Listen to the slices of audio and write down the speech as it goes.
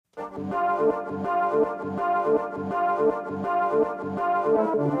What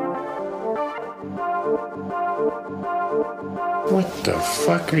the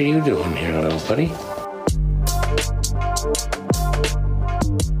fuck are you doing here, little buddy?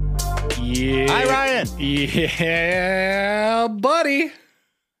 Yeah. Hi, Ryan. Yeah, buddy.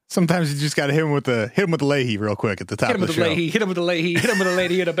 Sometimes you just got to hit him with the Leahy real quick at the top Hit him of with the the show. Leahy. Hit him with the Leahy. Hit him with the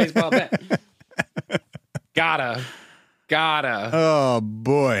Leahy. Hit a baseball bat. Gotta. Oh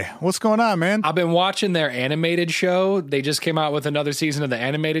boy, what's going on, man? I've been watching their animated show. They just came out with another season of the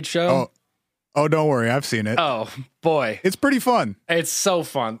animated show. Oh, don't worry, I've seen it. Oh boy, It's pretty fun. it's so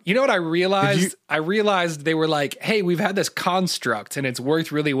fun. You know what I realized? I realized they were like, "Hey, we've had this construct and it's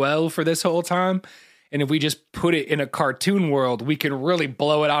worked really well for this whole time. And if we just put it in a cartoon world, we can really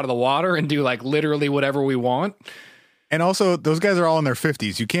blow it out of the water and do like literally whatever we want." And also, those guys are all in their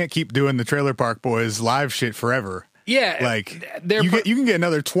 50s. You can't keep doing the Trailer Park Boys live shit forever. Yeah, Like they're you can get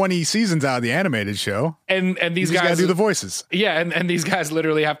another 20 seasons out of the animated show. and these You just guys gotta do the voices. Yeah, and these guys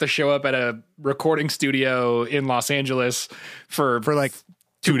literally have to show up at a recording studio in Los Angeles for like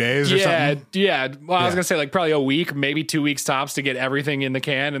 2 days or something. Yeah. Well, I was Yeah. gonna say like probably a week, maybe 2 weeks tops to get everything in the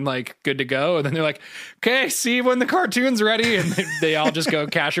can and like good to go. And then they're like, "Okay, see you when the cartoon's ready," and they all just go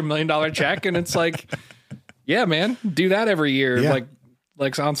cash $1 million check, and it's like, yeah, man, do that every year, Yeah.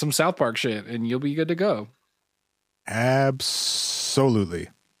 like on some South Park shit, and you'll be good to go. Absolutely.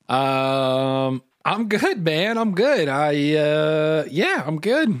 I'm good, man. I'm good. I'm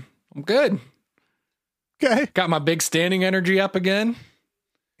good. I'm good. Okay. Got my big standing energy up again.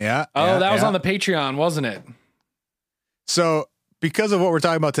 Yeah. Oh, that was yeah. on the Patreon, wasn't it? So, because of what we're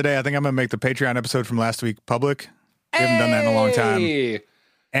talking about today, I think I'm going to make the Patreon episode from last week public. We haven't done that in a long time. Hey!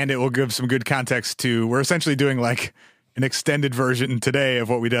 And it will give some good context to, we're essentially doing like an extended version today of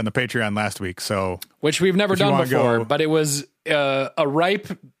what we did on the Patreon last week. So, Which we've never If you done wanna before, go- but it was a ripe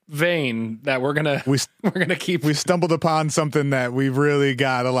vein that we're gonna we keep. we stumbled upon something that we really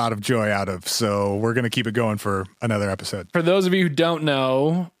got a lot of joy out of. So, we're going to keep it going for another episode. For those of you who don't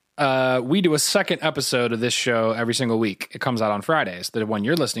know, we do a second episode of this show every single week. It comes out on Fridays. The one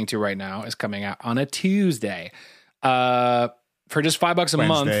you're listening to right now is coming out on a Tuesday. For just $5 a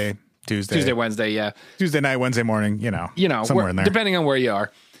month. Tuesday, Wednesday, yeah. Tuesday night, Wednesday morning, somewhere in there. Depending on where you are.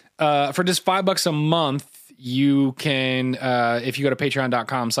 For just $5 a month, you can, if you go to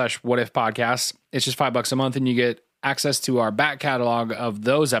patreon.com/whatifpodcast, it's just $5 a month and you get access to our back catalog of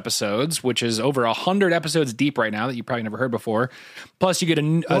those episodes, which is over 100 episodes deep right now that you probably never heard before. Plus you get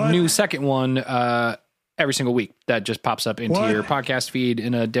a new second one, every single week that just pops up into your podcast feed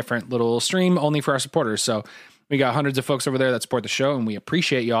in a different little stream only for our supporters. So we got hundreds of folks over there that support the show and we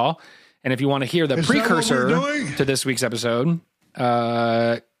appreciate y'all. And if you want to hear the precursor to this week's episode,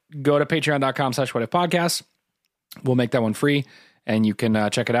 go to patreon.com/whatifpodcast. We'll make that one free and you can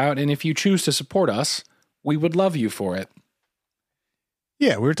check it out. And if you choose to support us, we would love you for it.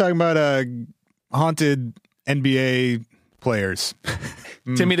 Yeah, we were talking about haunted NBA players.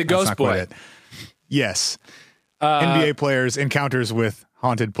 Timmy the That's Ghost not quite Boy. it. Yes. NBA players encounters with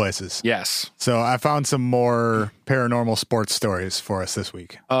haunted places. Yes. So I found some more paranormal sports stories for us this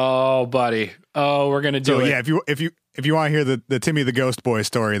week. Oh, buddy. Oh, we're going to do So it. yeah, if you want to hear the Timmy the Ghost Boy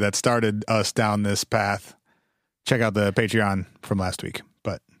story that started us down this path, check out the Patreon from last week.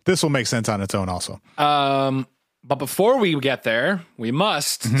 But this will make sense on its own also. But before we get there, we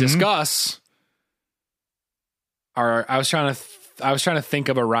must discuss I was trying to think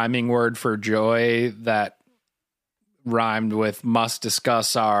of a rhyming word for joy that rhymed with must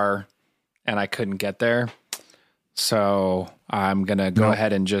discuss our, and I couldn't get there. So I'm going to go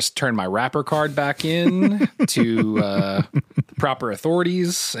ahead and just turn my rapper card back in to the proper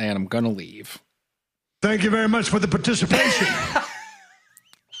authorities, and I'm going to leave. Thank you very much for the participation.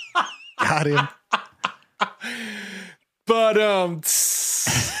 Got him. But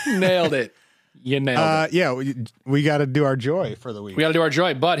nailed it. You nailed it. Yeah, we got to do our joy for the week. We got to do our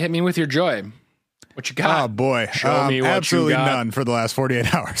joy. Bud, hit me with your joy. What you got? Oh boy, Show me what you absolutely got. none for the last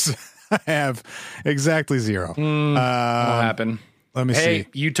 48 hours. I have exactly zero. What happened? Let me Hey, see.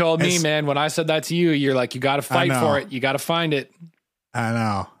 you told me, It's- man, when I said that to you, you're like, you got to fight know. for it. You got to find it. I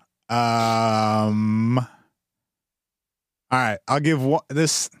know. All right, I'll give one.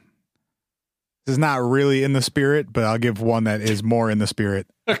 This is not really in the spirit, but I'll give one that is more in the spirit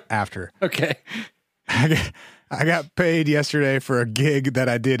after. Okay. I got paid yesterday for a gig that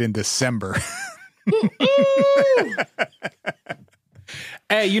I did in December.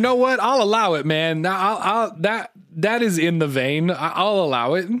 Hey, you know what? I'll allow it, man. I'll that is in the vein. I'll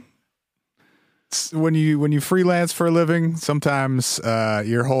allow it. When you freelance for a living, sometimes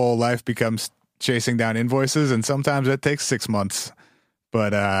your whole life becomes chasing down invoices, and sometimes it takes 6 months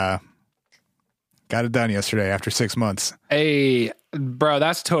but got it done yesterday after 6 months. Hey, bro,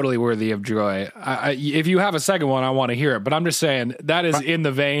 that's totally worthy of joy. If you have a second one, I want to hear it. But I'm just saying that is in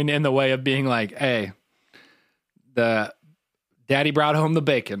the vein, in the way of being like, hey, the daddy brought home the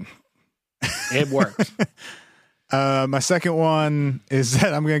bacon. It worked. My second one is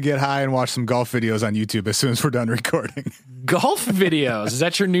that I'm going to get high and watch some golf videos on YouTube as soon as we're done recording. Golf videos. Is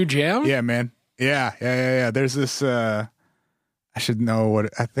that your new jam? Yeah, man. Yeah. There's this, I should know what,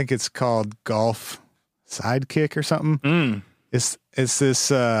 I think it's called Golf Sidekick or something. It's this,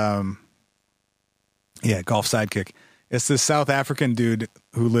 Golf Sidekick. It's this South African dude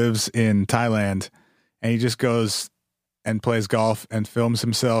who lives in Thailand, and he just goes and plays golf and films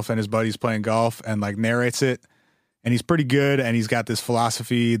himself and his buddies playing golf and like narrates it. And he's pretty good. And he's got this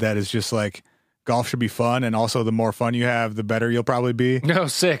philosophy that is just like golf should be fun. And also the more fun you have, the better you'll probably be. No,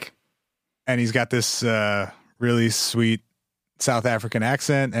 sick. And he's got this really sweet South African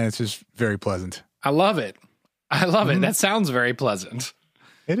accent. And it's just very pleasant. I love it. It. That sounds very pleasant.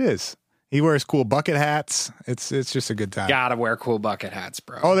 It is. He wears cool bucket hats. It's just a good time. Gotta wear cool bucket hats,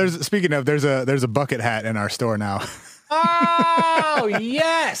 bro. Oh, there's a bucket hat in our store now. Oh,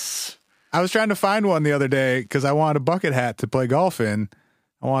 yes. I was trying to find one the other day because I wanted a bucket hat to play golf in.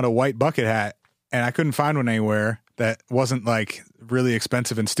 I wanted a white bucket hat, and I couldn't find one anywhere that wasn't like really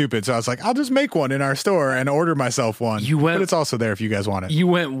expensive and stupid. So I was like, I'll just make one in our store and order myself one. But it's also there if you guys want it. You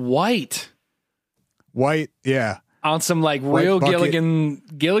went white. White, yeah. On some like White real bucket.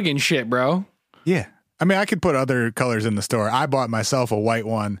 Gilligan shit, bro. Yeah. I mean, I could put other colors in the store. I bought myself a white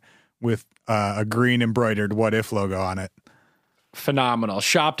one with a green embroidered What If logo on it. Phenomenal.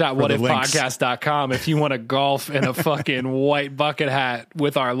 Shop.whatifpodcast.com if you want to golf in a fucking white bucket hat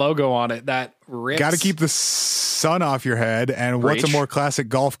with our logo on it. That rips. Got to keep the sun off your head. And what's a Preach. more classic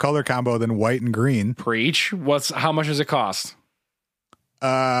golf color combo than white and green? Preach. How much does it cost?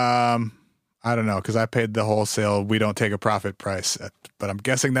 I don't know, because I paid the wholesale. We don't take a profit price, but I'm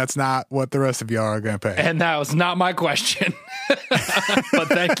guessing that's not what the rest of y'all are going to pay. And that was not my question. But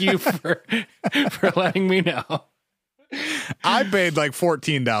thank you for letting me know. I paid like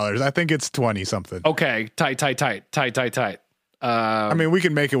 $14. I think it's 20 something. Okay, tight. I mean, we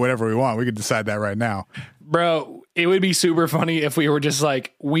can make it whatever we want. We could decide that right now. Bro, it would be super funny if we were just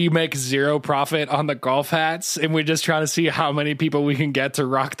like, we make zero profit on the golf hats and we're just trying to see how many people we can get to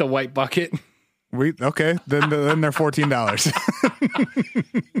rock the white bucket. Okay, then they're $14.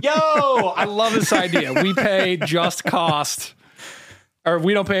 Yo, I love this idea. We pay just cost. Or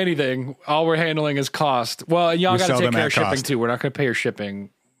we don't pay anything. All we're handling is cost. Well, y'all got to take care of shipping too. We're not going to pay your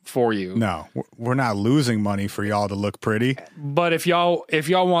shipping for you. No, we're not losing money for y'all to look pretty. But if y'all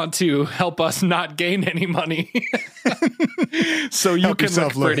want to help us not gain any money, so you can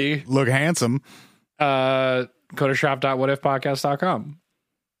look pretty, look handsome, go to shop.whatifpodcast.com.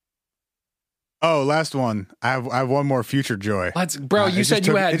 Oh, last one. I have one more future joy. You said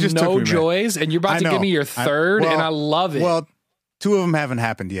you had no joys, and you're about to give me your third, and I love it. Well, two of them haven't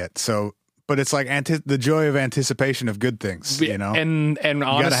happened yet, so. But it's like the joy of anticipation of good things, you know? And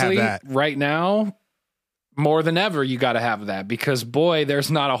honestly, right now, more than ever, you got to have that because, boy,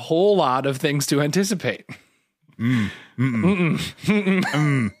 there's not a whole lot of things to anticipate. No,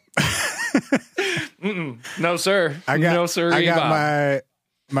 sir. I got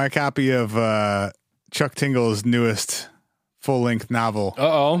my copy of Chuck Tingle's newest full-length novel.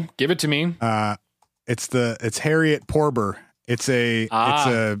 Uh-oh. Give it to me. It's Harriet Porber. It's a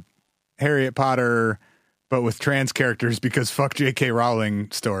Harriet Potter, but with trans characters because fuck J.K. Rowling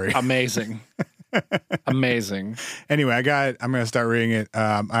story. Amazing. Amazing. Anyway, I'm going to start reading it.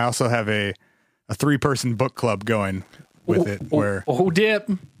 I also have a 3-person book club going with it where dip.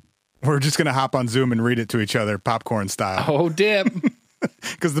 We're just going to hop on Zoom and read it to each other popcorn style. Oh, dip.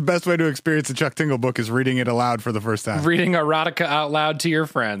 Because the best way to experience a Chuck Tingle book is reading it aloud for the first time. Reading erotica out loud to your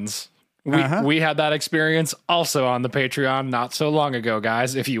friends. We had that experience also on the Patreon not so long ago,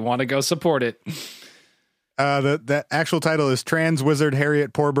 guys. If you want to go support it. The actual title is Trans Wizard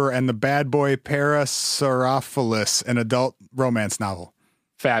Harriet Porber and the Bad Boy Parasaurolophus, an adult romance novel.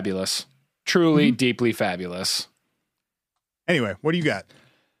 Fabulous. Truly, deeply fabulous. Anyway, what do you got?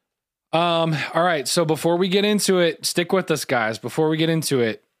 All right. So before we get into it, stick with us, guys. Before we get into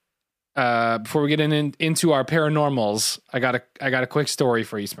it, before we get into our paranormals, I got a quick story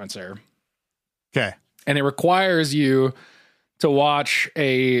for you, Spencer. Okay. And it requires you to watch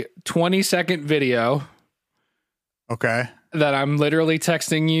a 20-second video. Okay. That I'm literally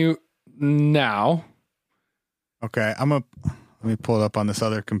texting you now. Okay. Let me pull it up on this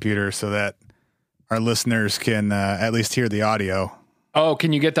other computer so that our listeners can at least hear the audio. Oh,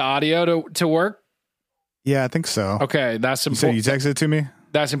 can you get the audio to work? Yeah, I think so. Okay, that's You said important. you texted it to me?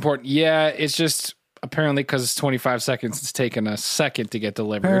 That's important. Yeah, it's just apparently because it's 25 seconds, it's taken a second to get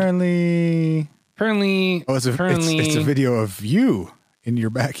delivered. Apparently. Oh, it's a video of you in your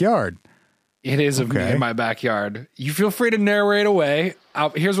backyard. It is of me Okay. in my backyard. You feel free to narrate away.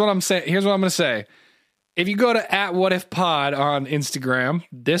 Here's what I'm saying. Here's what I'm going to say. If you go to @WhatIfPod on Instagram,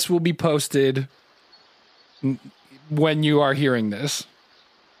 this will be posted when you are hearing this.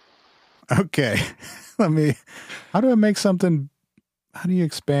 Okay. How do I make something? How do you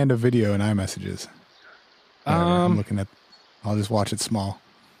expand a video in iMessages? Whatever, I'm looking at, I'll just watch it small.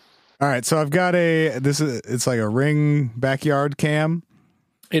 All right. So I've got it's like a Ring backyard cam.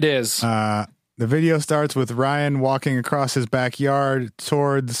 It is. The video starts with Ryan walking across his backyard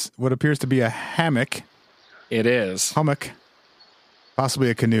towards what appears to be a hammock. It is. Hummock. Possibly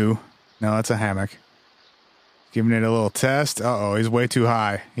a canoe. No, that's a hammock. Giving it a little test. Uh-oh, he's way too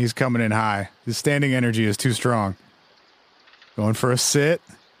high. He's coming in high. His standing energy is too strong. Going for a sit.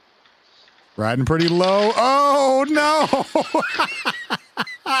 Riding pretty low. Oh, no.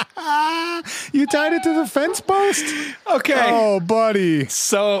 You tied it to the fence post? Okay. Oh, buddy.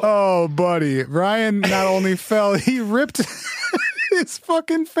 So Oh, buddy. Ryan not only fell, he ripped his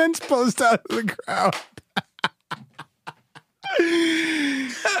fucking fence post out of the ground.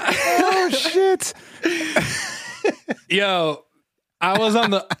 Oh, shit. yo,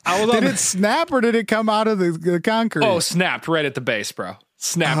 Did it snap or did it come out of the concrete? Oh, snapped right at the base, bro.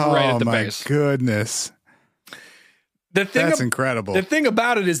 Snapped right at the my base. goodness. That's incredible. The thing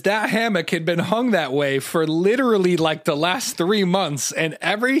about it is that hammock had been hung that way for literally like the last 3 months and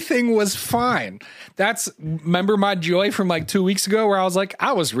everything was fine. Remember my joy from like 2 weeks ago where I was like,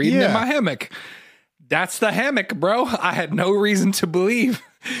 I was reading in Yeah. my hammock. That's the hammock, bro. I had no reason to believe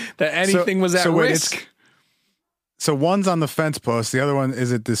that anything was at risk. So one's on the fence post. The other one,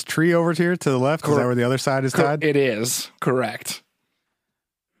 is it this tree over here to the left? Is that where the other side is tied? It is, correct.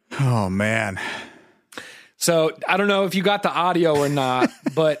 Oh, man. So I don't know if you got the audio or not,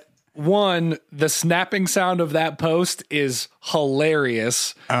 but one, the snapping sound of that post is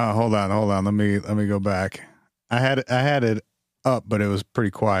hilarious. Oh, hold on. Let me go back. I had it up, but it was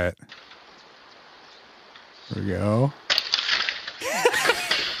pretty quiet. There we go.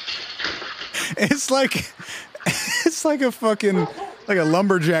 It's like a fucking like a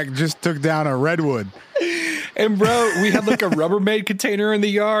lumberjack just took down a redwood. And bro, we had like a Rubbermaid container in the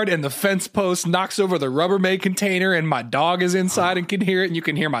yard and the fence post knocks over the Rubbermaid container and my dog is inside and can hear it. And you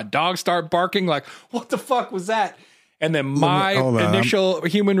can hear my dog start barking like, what the fuck was that? And then my initial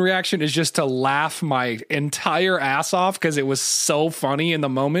human reaction is just to laugh my entire ass off because it was so funny in the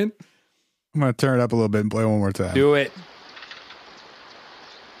moment. I'm going to turn it up a little bit and play one more time. Do it.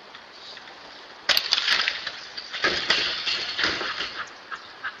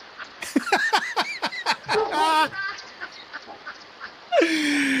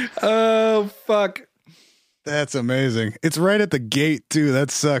 Oh, fuck. That's amazing. It's right at the gate too. That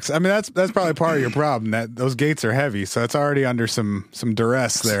sucks. I mean, that's probably part of your problem. That those gates are heavy, so it's already under some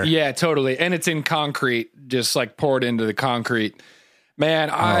duress there. Yeah, totally. And it's in concrete, just like poured into the concrete. Man,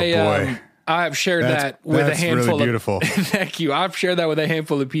 boy. I've shared that with a handful really beautiful. of thank you. I've shared that with a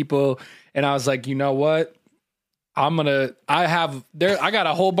handful of people, and I was like, you know what? I got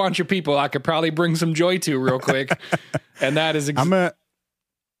a whole bunch of people I could probably bring some joy to real quick, and that is.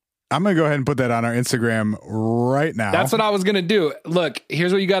 I'm gonna go ahead and put that on our Instagram right now. That's what I was gonna do. Look,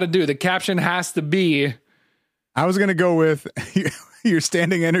 here's what you got to do. The caption has to be. I was gonna go with your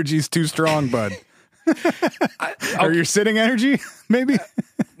standing energy's too strong, bud. Or your sitting energy, maybe.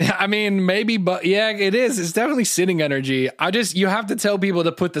 I mean, maybe, but yeah, it is. It's definitely sitting energy. You have to tell people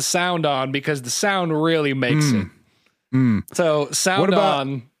to put the sound on because the sound really makes it. So sound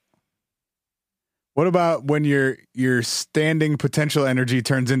on. What about when your standing potential energy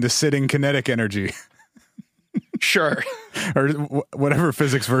turns into sitting kinetic energy? Sure. Or whatever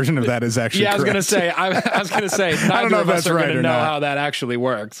physics version of that is actually I was correct. going to say, I was going to say, neither of us are going to know how that actually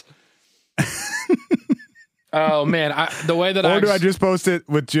works. Oh man, the way that do I just post it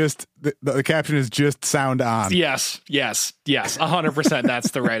with just the caption is just sound on? Yes, 100%.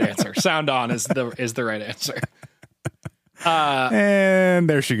 That's the right answer. Sound on is the right answer. And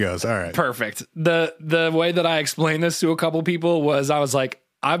there she goes. All right, perfect. The way that I explained this to a couple people was I was like,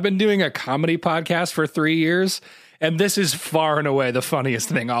 I've been doing a comedy podcast for 3 years, and this is far and away the funniest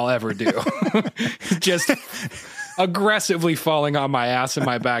thing I'll ever do. Just aggressively falling on my ass in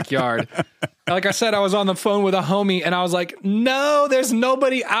my backyard. Like I said, I was on the phone with a homie and I was like, no, there's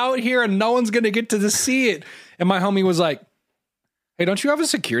nobody out here and no one's going to get to see it. And my homie was like, hey, don't you have a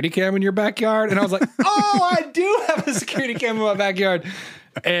security cam in your backyard? And I was like, oh, I do have a security cam in my backyard.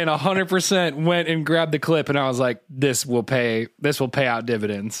 and 100% went and grabbed the clip, and I was like, this will pay out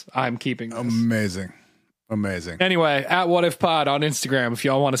dividends. I'm keeping this. Amazing. Anyway, at What If Pod on Instagram, if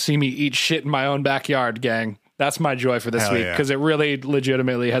y'all want to see me eat shit in my own backyard, gang. That's my joy for this week, because it really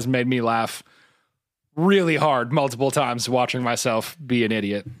legitimately has made me laugh really hard multiple times watching myself be an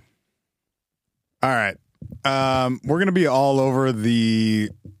idiot. All right. We're going to be all over the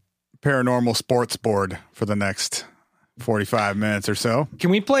paranormal sports board for the next 45 minutes or so. Can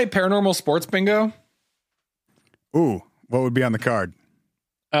we play paranormal sports bingo? Ooh, what would be on the card?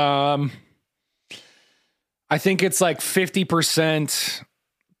 I think it's like 50%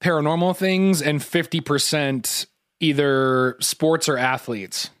 paranormal things and 50% either sports or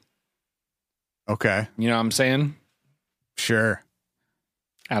athletes. Okay. You know what I'm saying? Sure.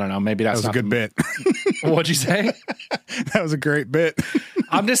 I don't know. Maybe that's a good bit. What'd you say? That was a great bit.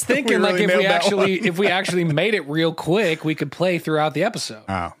 I'm just thinking if we actually made it real quick, we could play throughout the episode.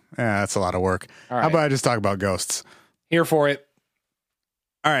 Oh, yeah, that's a lot of work. All right. How about I just talk about ghosts? Here for it.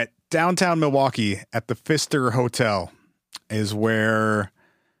 All right. Downtown Milwaukee at the Pfister Hotel is where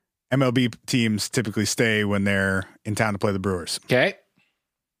MLB teams typically stay when they're in town to play the Brewers. Okay.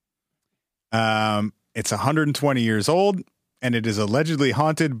 It's 120 years old, and it is allegedly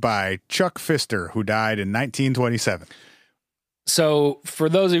haunted by Chuck Pfister, who died in 1927. So for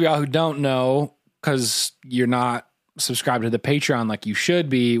those of y'all who don't know, because you're not subscribed to the Patreon like you should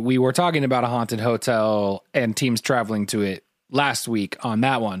be, we were talking about a haunted hotel and teams traveling to it last week on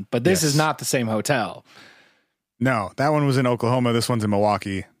that one. But this is not the same hotel. No, that one was in Oklahoma. This one's in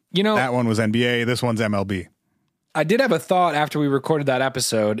Milwaukee. You know, that one was NBA. This one's MLB. I did have a thought after we recorded that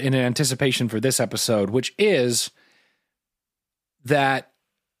episode in anticipation for this episode, which is that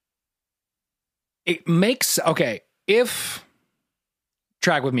it makes, okay, if,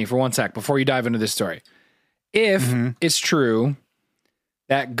 track with me for 1 sec before you dive into this story. If it's true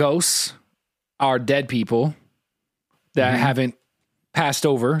that ghosts are dead people that haven't passed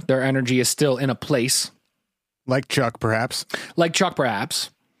over, their energy is still in a place. Like Chuck, perhaps.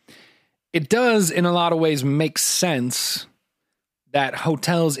 It does, in a lot of ways, make sense that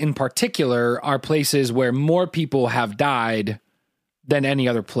hotels in particular are places where more people have died than any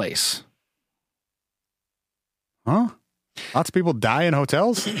other place. Huh? Lots of people die in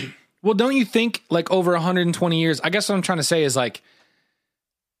hotels? Well, don't you think, like, over 120 years, I guess what I'm trying to say is, like,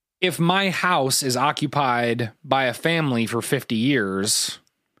 if my house is occupied by a family for 50 years...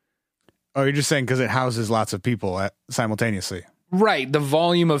 Oh, you're just saying because it houses lots of people simultaneously. Right. The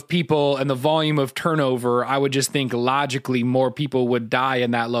volume of people and the volume of turnover, I would just think logically more people would die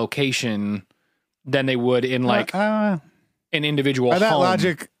in that location than they would in like an individual home.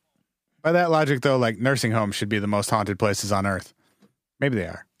 By that logic, though, like nursing homes should be the most haunted places on earth. Maybe they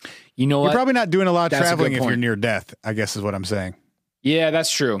are. You know what? You're probably not doing a lot of traveling if you're near death, I guess is what I'm saying. Yeah,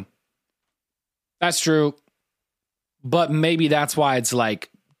 that's true. That's true. But maybe that's why it's like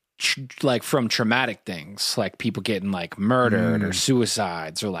from traumatic things, like people getting like murdered or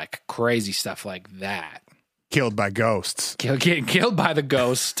suicides or like crazy stuff like that. Killed by ghosts. Getting killed by the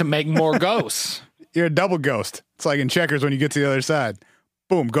ghosts to make more ghosts. You're a double ghost. It's like in Checkers when you get to the other side.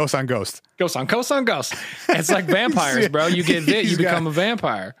 Boom, ghost on ghost. Ghost on ghost on ghost. It's like vampires, bro. You get bit, you become a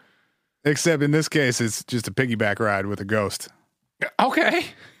vampire. Except in this case, it's just a piggyback ride with a ghost. Okay.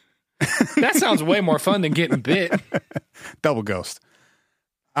 That sounds way more fun than getting bit. Double ghost.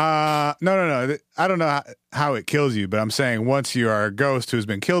 No. I don't know how it kills you, but I'm saying once you are a ghost who's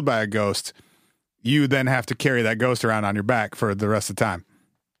been killed by a ghost, you then have to carry that ghost around on your back for the rest of the time.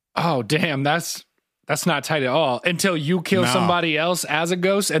 Oh, damn. That's not tight at all. Until you kill somebody else as a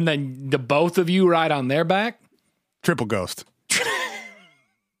ghost and then the both of you ride on their back? Triple ghost.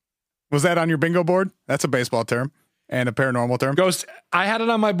 Was that on your bingo board? That's a baseball term and a paranormal term. Ghost. I had it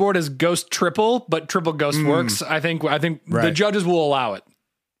on my board as ghost triple, but triple ghost works. I think right. The judges will allow it.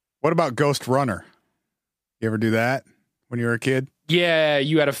 What about Ghost Runner? You ever do that when you were a kid? Yeah,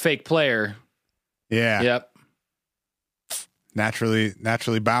 you had a fake player. Yeah. Yep.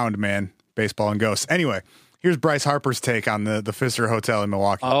 Naturally bound, man. Baseball and ghosts. Anyway, here's Bryce Harper's take on the Pfister Hotel in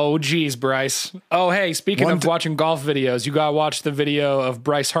Milwaukee. Oh, geez, Bryce. Oh, hey, speaking of watching golf videos, you got to watch the video of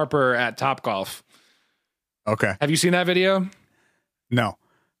Bryce Harper at Topgolf. Okay. Have you seen that video? No.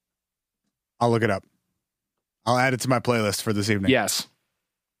 I'll look it up. I'll add it to my playlist for this evening. Yes.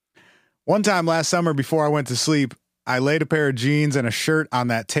 One time last summer before I went to sleep, I laid a pair of jeans and a shirt on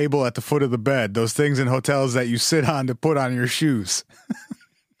that table at the foot of the bed. Those things in hotels that you sit on to put on your shoes.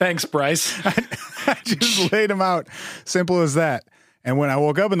 Thanks, Bryce. I just laid them out. Simple as that. And when I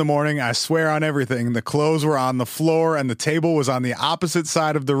woke up in the morning, I swear on everything, the clothes were on the floor and the table was on the opposite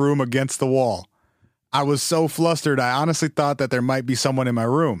side of the room against the wall. I was so flustered, I honestly thought that there might be someone in my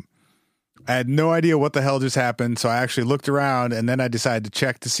room. I had no idea what the hell just happened, so I actually looked around, and then I decided to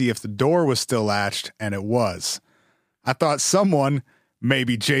check to see if the door was still latched, and it was. I thought someone,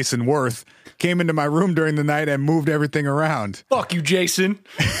 maybe Jason Worth, came into my room during the night and moved everything around. Fuck you, Jason.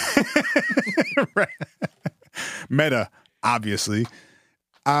 Meta, obviously.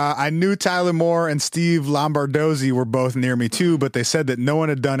 I knew Tyler Moore and Steve Lombardozzi were both near me too, but they said that no one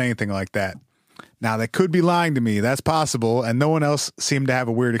had done anything like that. Now, they could be lying to me. That's possible, and no one else seemed to have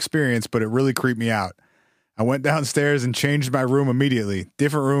a weird experience, but it really creeped me out. I went downstairs and changed my room immediately.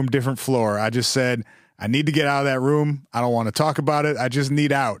 Different room, different floor. I just said, I need to get out of that room. I don't want to talk about it. I just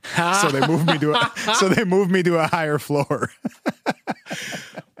need out. So they moved me to a higher floor.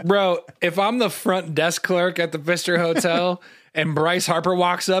 Bro, if I'm the front desk clerk at the Pfister Hotel and Bryce Harper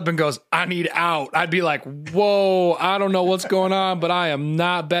walks up and goes, I need out, I'd be like, whoa, I don't know what's going on, but I am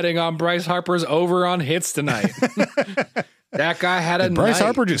not betting on Bryce Harper's over on hits tonight. That guy had a Did Bryce night.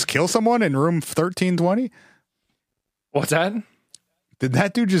 Harper just kill someone in room 1320? What's that? Did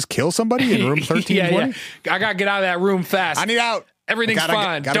that dude just kill somebody in room 1320? Yeah. I got to get out of that room fast. I need out. Everything's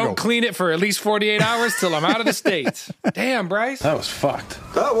fine. Gotta Don't go. clean it for at least 48 hours till I'm out of the States. Damn, Bryce. That was fucked.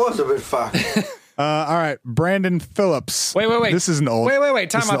 That was a bit fucked. All right, Brandon Phillips. Wait. This is an old. Wait.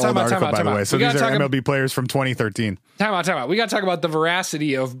 This is an old article, by the way. So these are MLB players from 2013. Time out. We got to talk about the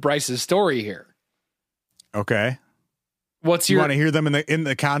veracity of Bryce's story here. Okay. What's You your? want to hear them in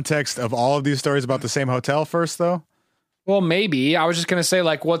the context of all of these stories about the same hotel first, though? Well, maybe. I was just gonna say,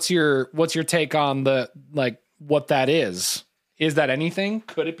 like, what's your take on the what that is? Is that anything?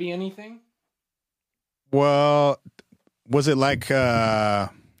 Could it be anything? Well, was it like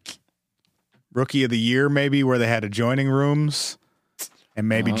Rookie of the Year, maybe, where they had adjoining rooms? And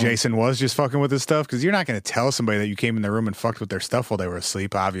maybe Jason was just fucking with his stuff? Because you're not going to tell somebody that you came in their room and fucked with their stuff while they were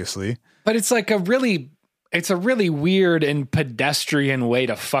asleep, obviously. But it's like a really weird and pedestrian way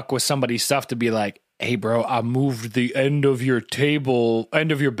to fuck with somebody's stuff, to be like, hey, bro, I moved the end of your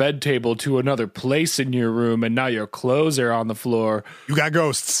bed table to another place in your room, and now your clothes are on the floor. You got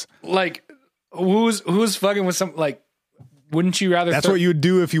ghosts. Like, who's fucking with some, like, wouldn't you rather? That's what you would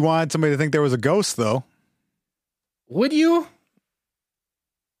do if you wanted somebody to think there was a ghost, though. Would you?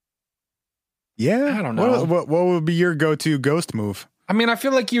 Yeah. I don't know. What would be your go-to ghost move? I mean, I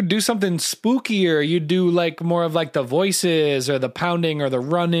feel like you'd do something spookier. You'd do like more of like the voices or the pounding or the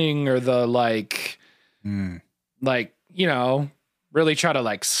running or the like, really try to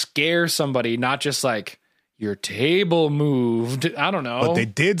like scare somebody, not just like your table moved. I don't know. But they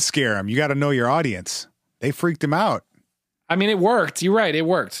did scare him. You got to know your audience. They freaked him out. I mean, it worked. You're right. It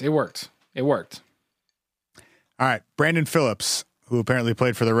worked. All right. Brandon Phillips, who apparently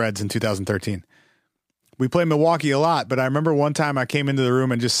played for the Reds in 2013. We play Milwaukee a lot, but I remember one time I came into the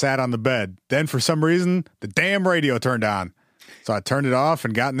room and just sat on the bed. Then for some reason, the damn radio turned on. So I turned it off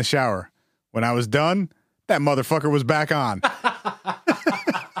and got in the shower. When I was done, that motherfucker was back on.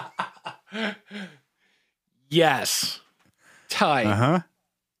 Yes. Tight. Uh-huh.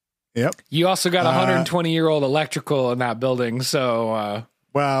 Yep. You also got 120-year-old electrical in that building. So,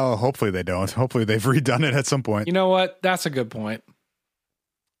 Well, hopefully they don't. Hopefully they've redone it at some point. you know what? That's a good point.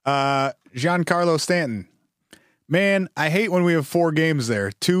 Giancarlo Stanton. Man, I hate when we have 4 games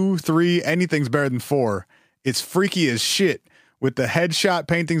there. 2, 3, anything's better than 4. It's freaky as shit with the headshot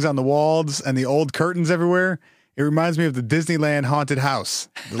paintings on the walls and the old curtains everywhere. It reminds me of the Disneyland haunted house.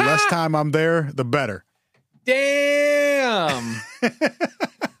 The less time I'm there, the better. Damn.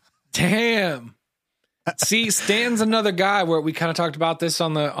 Damn. See, Stan's another guy where we kind of talked about this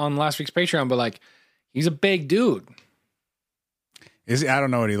on last week's Patreon, but like, he's a big dude. Is he? I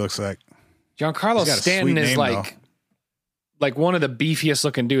don't know what he looks like. Giancarlo He's got a Stanton sweet is name, like one of the beefiest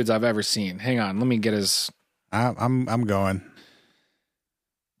looking dudes I've ever seen. Hang on, let me get his. I'm going.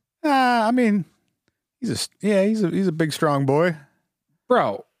 I mean, he's a big strong boy.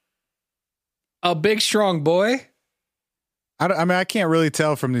 Bro, a big strong boy. I can't really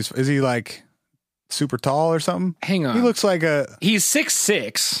tell from these. Is he like super tall or something? Hang on, He looks like he's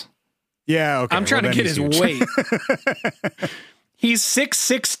 6'6". Yeah, okay. I'm trying to get his weight. He's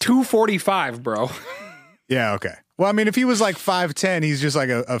 6'6", 245, bro. Yeah, okay. Well, I mean, if he was like 5'10", he's just like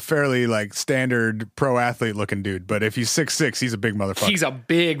a fairly like standard pro athlete looking dude. But if he's 6'6", he's a big motherfucker. He's a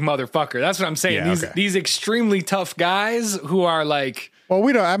big motherfucker. That's what I'm saying. Yeah, These extremely tough guys who are like. Well,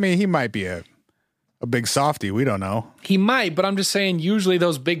 we don't. I mean, he might be a big softy. We don't know. He might, but I'm just saying. Usually,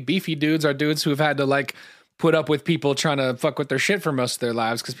 those big beefy dudes are dudes who have had to like put up with people trying to fuck with their shit for most of their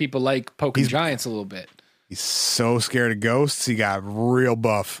lives because people like poking giants a little bit. He's so scared of ghosts, he got real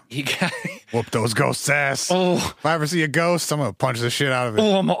buff. He got. Whoop those ghosts' ass. Oh, If I ever see a ghost, I'm going to punch the shit out of it.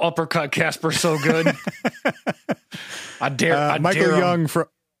 oh, I'm gonna uppercut Casper so good. I dare. Michael dare him.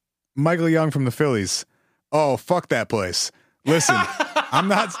 Young from the Phillies. Oh, fuck that place. Listen, I'm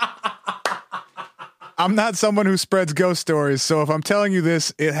not someone who spreads ghost stories, so if I'm telling you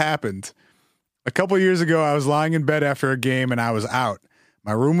this, it happened. A couple years ago, I was lying in bed after a game and I was out.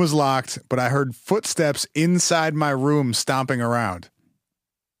 My room was locked, but I heard footsteps inside my room stomping around.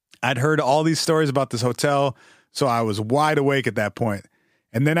 I'd heard all these stories about this hotel, so I was wide awake at that point.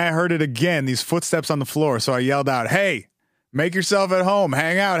 And then I heard it again, these footsteps on the floor, so I yelled out, "Hey, make yourself at home,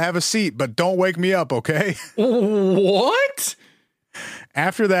 hang out, have a seat, but don't wake me up, okay?" What?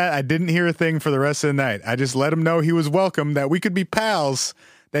 After that, I didn't hear a thing for the rest of the night. I just let him know he was welcome, that we could be pals,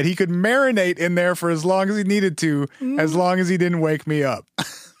 that he could marinate in there for as long as he needed to, as long as he didn't wake me up.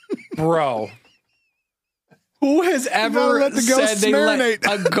 Bro. Who has ever let the said ghosts they marinate?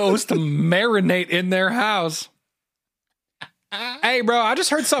 let a ghost marinate in their house? Hey, bro, I just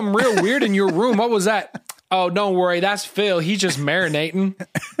heard something real weird in your room. What was that? Oh, don't worry. That's Phil. He's just marinating.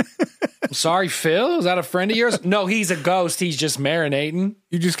 Sorry, Phil? Is that a friend of yours? No, he's a ghost. He's just marinating.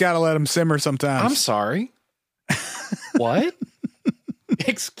 You just got to let him simmer sometimes. I'm sorry. What?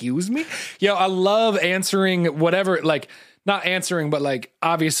 Excuse me? Yo, I love answering whatever, like, not answering, but like,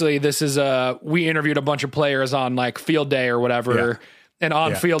 obviously this is we interviewed a bunch of players on like field day or whatever. Yeah. And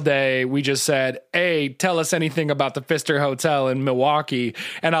on field day, we just said, "Hey, tell us anything about the Pfister Hotel in Milwaukee."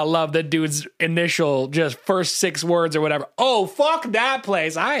 And I love the dude's initial, just first 6 words or whatever. "Oh, fuck that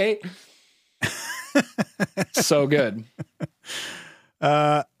place. I hate." So good.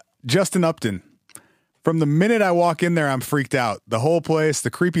 Justin Upton. From the minute I walk in there, I'm freaked out. The whole place, the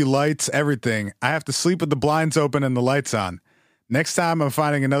creepy lights, everything. I have to sleep with the blinds open and the lights on. Next time I'm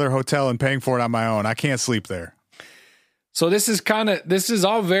finding another hotel and paying for it on my own. I can't sleep there. So this is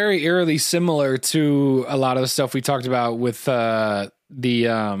all very eerily similar to a lot of the stuff we talked about with what's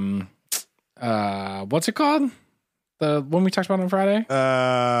it called? The one we talked about on Friday?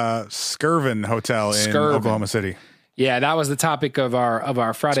 Skirvin Hotel in Skirvin. Oklahoma City. Yeah, that was the topic of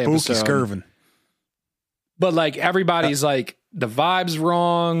our Friday Spooky episode. Skirvin. But like everybody's like, the vibe's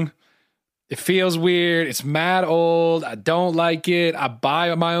wrong. It feels weird. It's mad old. I don't like it. I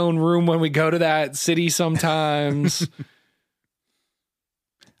buy my own room when we go to that city sometimes.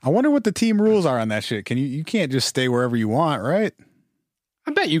 I wonder what the team rules are on that shit. You can't just stay wherever you want, right?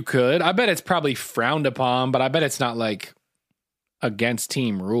 I bet you could. I bet it's probably frowned upon, but I bet it's not like against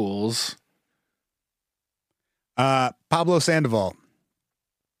team rules. Pablo Sandoval.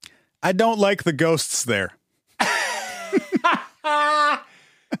 I don't like the ghosts there.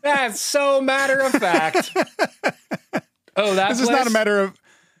 That's so matter of fact. Oh, that's It's not a matter of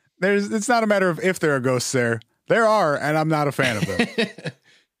it's not a matter of if there are ghosts there. There are, and I'm not a fan of them.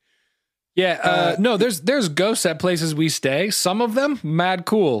 Yeah, no, there's ghosts at places we stay. Some of them, mad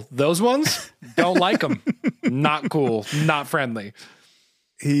cool. Those ones, don't like them. Not cool. Not friendly.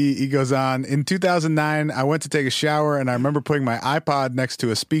 He goes on, in 2009, I went to take a shower, and I remember putting my iPod next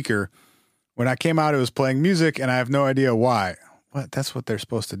to a speaker. When I came out, it was playing music, and I have no idea why. What? That's what they're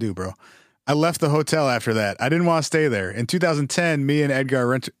supposed to do, bro. I left the hotel after that. I didn't want to stay there. In 2010, me and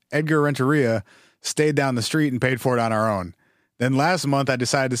Edgar Renteria stayed down the street and paid for it on our own. Then last month, I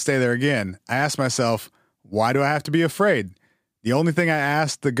decided to stay there again. I asked myself, why do I have to be afraid? The only thing I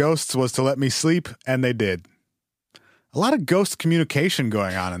asked the ghosts was to let me sleep, and they did. A lot of ghost communication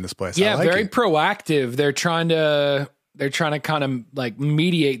going on in this place. Yeah, I like very it. proactive. They're trying to kind of like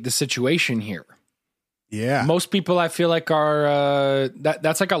mediate the situation here. Yeah. Most people, I feel like, are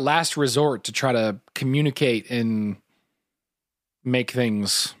that's like a last resort to try to communicate and make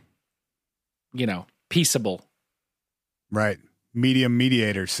things, peaceable. Right. Medium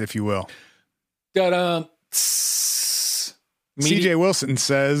mediators, if you will. CJ Wilson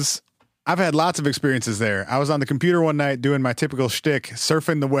says, I've had lots of experiences there. I was on the computer one night doing my typical shtick,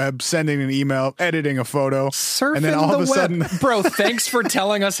 surfing the web, sending an email, editing a photo. Surfing and then all the of a web. sudden, Bro, thanks for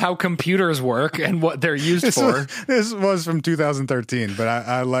telling us how computers work and what they're used for. This was from 2013, but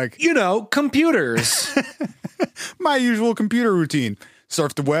I like, computers. my usual computer routine.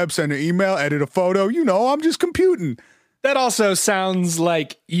 Surf the web, send an email, edit a photo. I'm just computing. That also sounds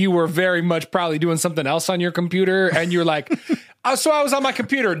like you were very much probably doing something else on your computer, and you're like, so I was on my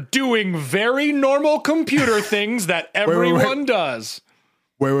computer doing very normal computer things that everyone does.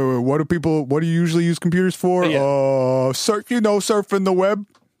 Wait. What do you usually use computers for? Yeah. Surfing the web,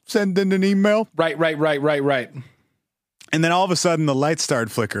 sending an email. Right. And then all of a sudden the lights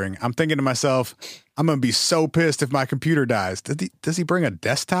started flickering. I'm thinking to myself, I'm going to be so pissed if my computer dies. Does he bring a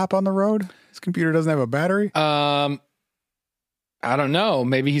desktop on the road? His computer doesn't have a battery? I don't know.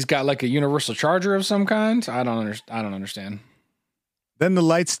 Maybe he's got like a universal charger of some kind. I don't understand. Then the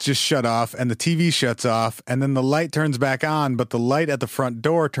lights just shut off and the TV shuts off and then the light turns back on, but the light at the front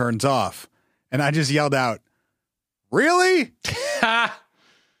door turns off. And I just yelled out, "Really?"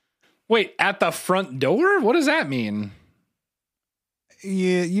 Wait, at the front door? What does that mean?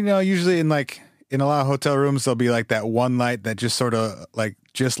 Yeah, usually in a lot of hotel rooms, there'll be like that one light that just sort of like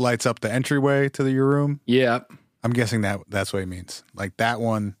just lights up the entryway to your room. Yeah. I'm guessing that's what he means. Like that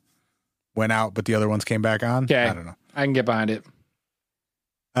one went out, but the other ones came back on. Okay. I don't know. I can get behind it.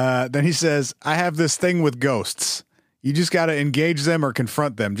 Then he says, "I have this thing with ghosts. You just got to engage them or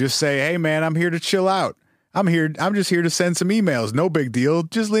confront them. Just say, 'Hey man, I'm here to chill out. I'm just here to send some emails. No big deal.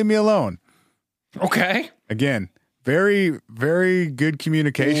 Just leave me alone.'" Okay. Again, very, very good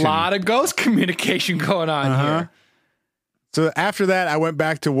communication. A lot of ghost communication going on here. So after that, I went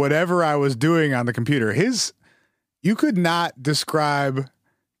back to whatever I was doing on the computer. You could not describe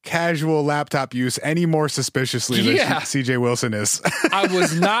casual laptop use any more suspiciously than CJ Wilson is. I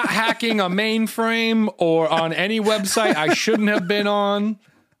was not hacking a mainframe or on any website I shouldn't have been on.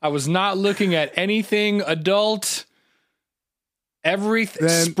 I was not looking at anything adult. Everything.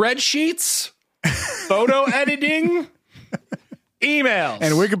 Spreadsheets, photo editing, emails.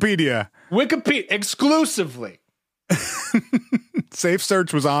 And Wikipedia. Exclusively. Safe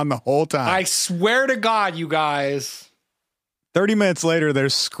search was on the whole time. I swear to God, you guys. 30 minutes later,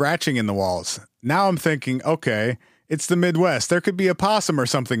 there's scratching in the walls. Now I'm thinking, okay, it's the Midwest. There could be a possum or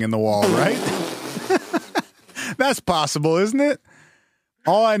something in the wall, right? That's possible, isn't it?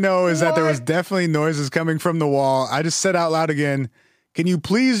 All I know is that there was definitely noises coming from the wall. I just said out loud again, "Can you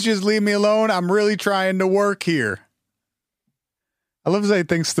please just leave me alone? I'm really trying to work here." I love that he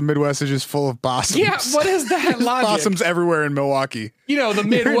thinks the Midwest is just full of possums. Yeah, what is that logic? Possums everywhere in Milwaukee. The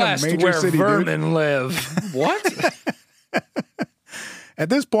Midwest where city, vermin live. What? At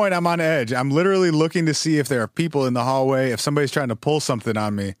this point, I'm on edge. I'm literally looking to see if there are people in the hallway, if somebody's trying to pull something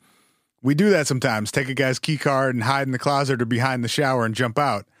on me. We do that sometimes, take a guy's key card and hide in the closet or behind the shower and jump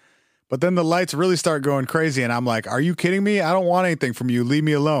out. But then the lights really start going crazy and I'm like, "Are you kidding me? I don't want anything from you. Leave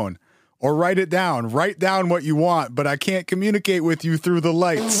me alone." Or write it down. Write down what you want, but I can't communicate with you through the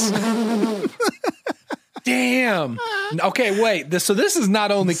lights. Damn. Okay, wait. So this is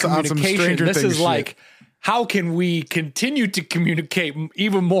not only communication. This is like, how can we continue to communicate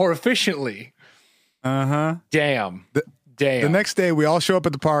even more efficiently? Damn. Damn. The next day, we all show up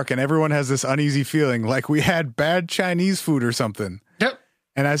at the park and everyone has this uneasy feeling like we had bad Chinese food or something. Yep.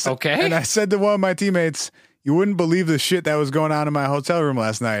 And I said to one of my teammates, "You wouldn't believe the shit that was going on in my hotel room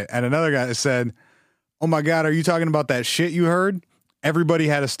last night." And another guy said, "Oh my God, are you talking about that shit you heard?" Everybody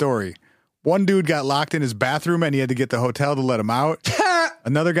had a story. One dude got locked in his bathroom and he had to get the hotel to let him out.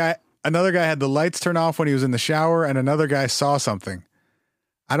 Another guy had the lights turn off when he was in the shower, and another guy saw something.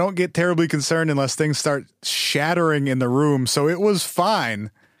 I don't get terribly concerned unless things start shattering in the room, so it was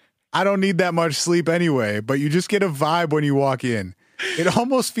fine. I don't need that much sleep anyway, but you just get a vibe when you walk in. It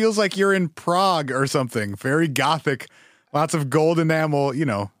almost feels like you're in Prague or something. Very gothic. Lots of gold enamel,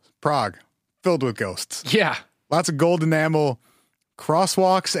 Prague, filled with ghosts. Yeah. Lots of gold enamel,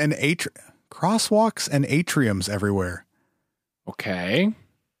 crosswalks and atriums everywhere. Okay.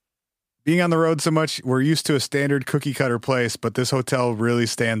 Being on the road so much, we're used to a standard cookie cutter place, but this hotel really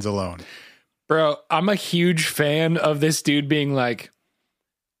stands alone. Bro, I'm a huge fan of this dude being like,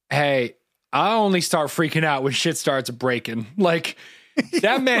 "Hey, I only start freaking out when shit starts breaking." Like,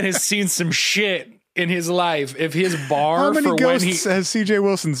 that man has seen some shit in his life. If his bar How many for ghosts when has CJ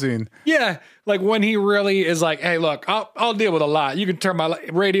Wilson seen? Yeah, like when he really is like, "Hey, look, I'll deal with a lot. You can turn my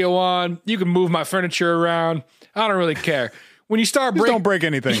radio on. You can move my furniture around. I don't really care." When you start breaking, don't break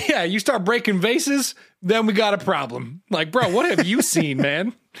anything. Yeah, you start breaking vases, then we got a problem. Like, bro, what have you seen,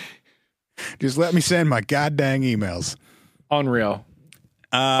 man? Just let me send my goddamn emails. Unreal.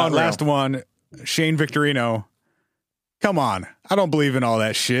 Last one, Shane Victorino. Come on. I don't believe in all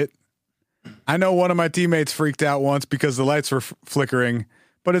that shit. I know one of my teammates freaked out once because the lights were flickering,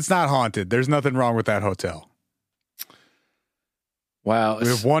 but it's not haunted. There's nothing wrong with that hotel. Wow. We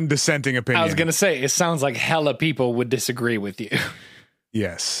have one dissenting opinion. I was going to say, it sounds like hella people would disagree with you.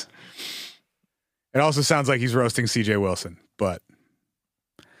 Yes. It also sounds like he's roasting CJ Wilson, but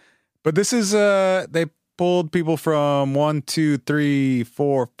this is, they pulled people from 1, 2, 3,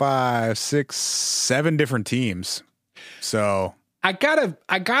 4, 5, 6, 7 different teams. So I gotta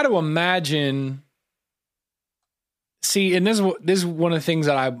imagine. See, and this is one of the things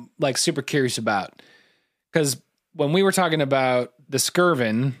that I'm like super curious about, because when we were talking about the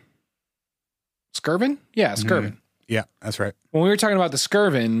Skirvin, yeah, Skirvin. Yeah, that's right. When we were talking about the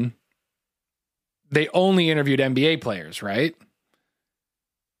Skirvin, they only interviewed NBA players, right?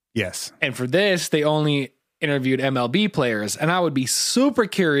 Yes. And for this, they only interviewed MLB players. And I would be super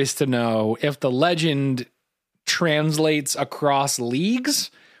curious to know if the legend translates across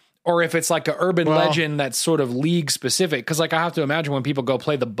leagues or if it's like an urban legend that's sort of league specific. Because like I have to imagine when people go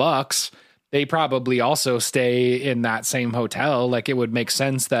play the Bucks, they probably also stay in that same hotel. Like it would make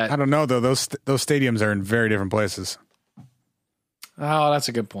sense that. I don't know though. Those stadiums are in very different places. Oh, that's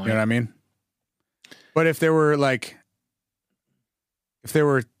a good point. You know what I mean? But if there were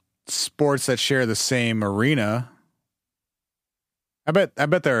sports that share the same arena, I bet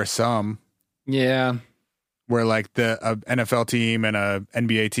there are some. Yeah. Where like a NFL team and a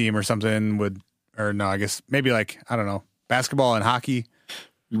NBA team or something would, or no, I guess maybe like, I don't know, basketball and hockey.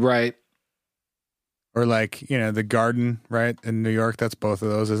 Right. Or like, the Garden, right? In New York, that's both of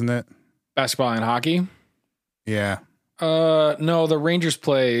those, isn't it? Basketball and hockey? Yeah. No, the Rangers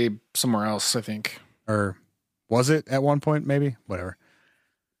play somewhere else, I think. Or was it at one point, maybe? Whatever.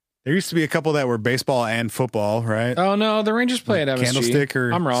 There used to be a couple that were baseball and football, right? Oh, no, the Rangers play at MSG. Candlestick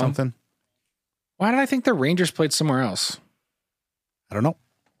or I'm wrong. Something. Why did I think the Rangers played somewhere else? I don't know.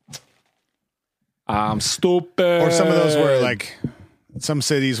 I'm stupid. Or some of those were like, some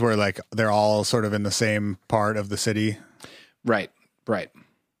cities where like they're all sort of in the same part of the city. Right. I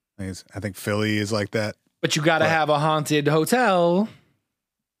think Philly is like that. But you got to have a haunted hotel.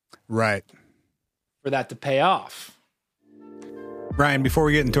 Right. For that to pay off. Ryan, before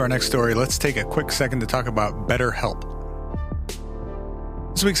we get into our next story, let's take a quick second to talk about BetterHelp.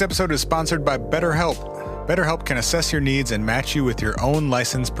 This week's episode is sponsored by BetterHelp. BetterHelp can assess your needs and match you with your own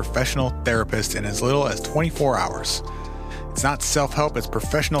licensed professional therapist in as little as 24 hours. It's not self-help, it's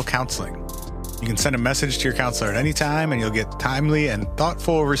professional counseling. You can send a message to your counselor at any time and you'll get timely and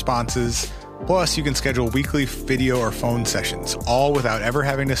thoughtful responses. Plus, you can schedule weekly video or phone sessions, all without ever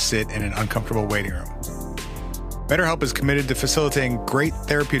having to sit in an uncomfortable waiting room. BetterHelp is committed to facilitating great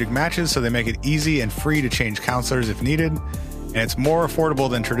therapeutic matches, so they make it easy and free to change counselors if needed. And it's more affordable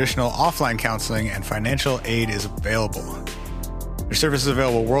than traditional offline counseling, and financial aid is available. Their service is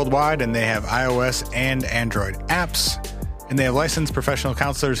available worldwide, and they have iOS and Android apps. And they have licensed professional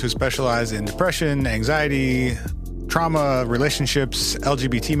counselors who specialize in depression, anxiety, trauma, relationships,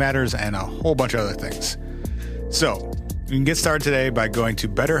 LGBT matters, and a whole bunch of other things. So you can get started today by going to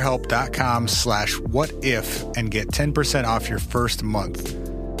betterhelp.com/whatif and get 10% off your first month.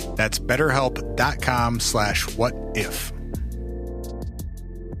 That's betterhelp.com/whatif.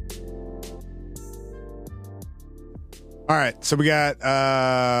 All right, so we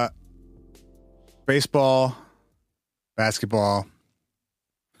got baseball, basketball.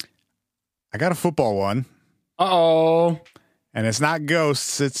 I got a football one. Uh-oh. And it's not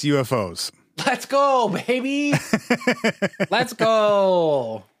ghosts, it's UFOs. Let's go, baby. Let's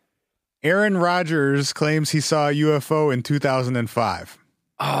go. Aaron Rodgers claims he saw a UFO in 2005.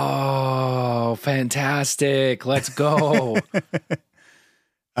 Oh, fantastic. Let's go.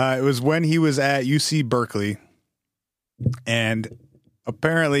 It was when he was at UC Berkeley. And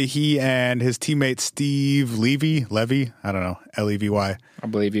apparently he and his teammate Steve Levy, I don't know, Levy. I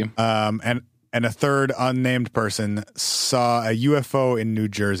believe you. And a third unnamed person saw a UFO in New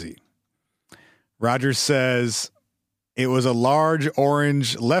Jersey. Rodgers says it was a large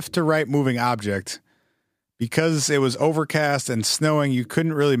orange left to right moving object. Because it was overcast and snowing, you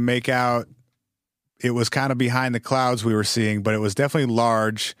couldn't really make out. It was kind of behind the clouds we were seeing, but it was definitely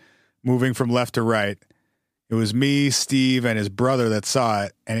large, moving from left to right. It was me, Steve, and his brother that saw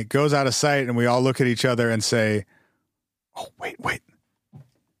it, and it goes out of sight, and we all look at each other and say, "Oh, wait.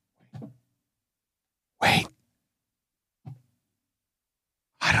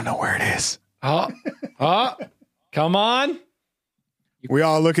 I don't know where it is." Come on. We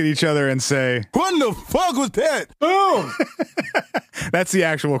all look at each other and say, "What in the fuck was that?" Boom. That's the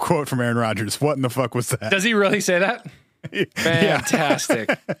actual quote from Aaron Rodgers. What in the fuck was that? Does he really say that? Fantastic.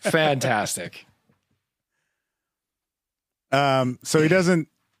 Yeah. Fantastic. So he doesn't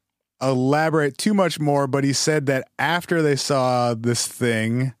elaborate too much more, but he said that after they saw this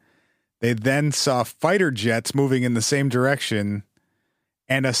thing, they then saw fighter jets moving in the same direction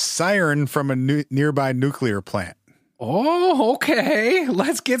and a siren from a nearby nuclear plant. Oh, okay.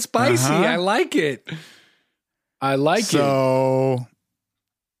 Let's get spicy. I like it. So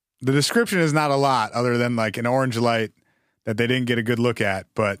the description is not a lot other than like an orange light that they didn't get a good look at,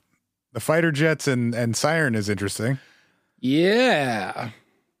 but the fighter jets and siren is interesting. Yeah.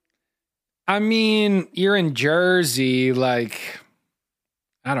 I mean, you're in Jersey, like,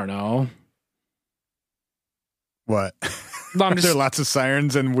 I don't know. What? No, I'm Are there just, lots of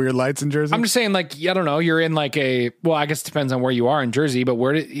sirens and weird lights in Jersey? I'm just saying, like, I don't know. You're in like well, I guess it depends on where you are in Jersey, but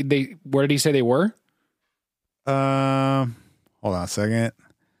where did he say they were? Hold on a second.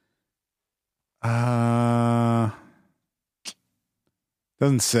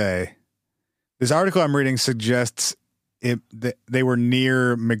 Doesn't say. This article I'm reading suggests they were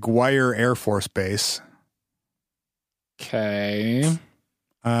near McGuire Air Force Base. Okay.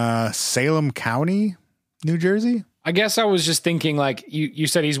 Salem County, New Jersey. I guess I was just thinking, like, you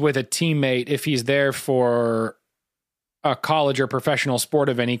said he's with a teammate. If he's there for a college or professional sport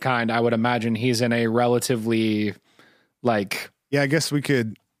of any kind, I would imagine he's in a relatively, like, Yeah, I guess we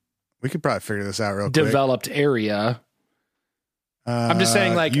could probably figure this out real quick. developed area. I'm just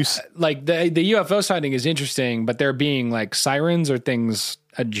saying, like, the UFO sighting is interesting, but there being like sirens or things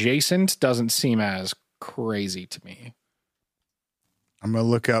adjacent doesn't seem as crazy to me. I'm gonna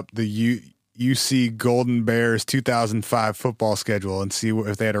look up the UC Golden Bears 2005 football schedule and see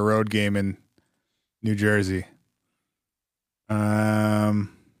if they had a road game in New Jersey.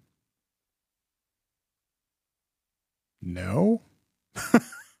 No.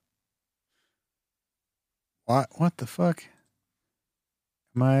 What the fuck?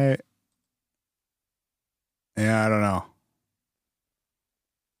 Yeah, I don't know.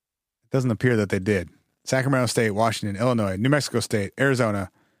 It doesn't appear that they did. Sacramento State, Washington, Illinois, New Mexico State,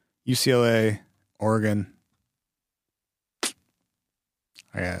 Arizona, UCLA, Oregon.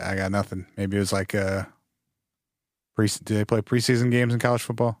 I got nothing. Maybe it was like do they play preseason games in college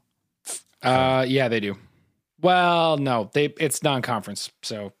football? Yeah, they do. Well, no, it's non-conference,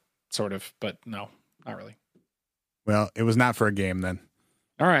 so sort of, but no, not really. Well, it was not for a game then.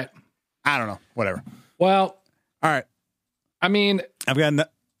 All right. I don't know. Whatever. Well, all right. I mean, I've got no,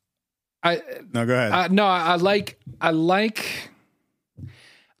 go ahead.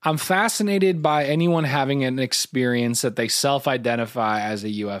 I'm fascinated by anyone having an experience that they self-identify as a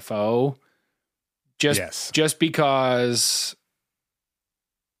UFO. Just because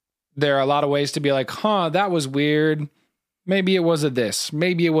there are a lot of ways to be like, that was weird. Maybe it was a this,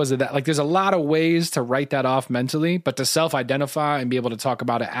 maybe it was a that. Like, there's a lot of ways to write that off mentally, but to self-identify and be able to talk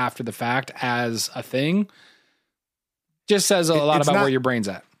about it after the fact as a thing just says a lot about where your brain's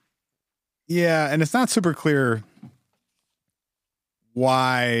at. Yeah, and it's not super clear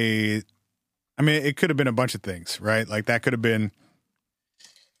why. I mean, it could have been a bunch of things, right? Like, that could have been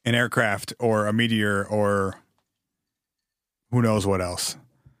an aircraft or a meteor or who knows what else.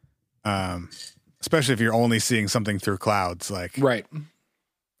 Especially if you're only seeing something through clouds, like, right.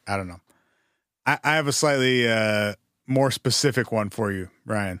 I don't know. I have a slightly more specific one for you,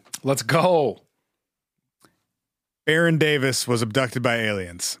 Ryan. Let's go. Baron Davis was abducted by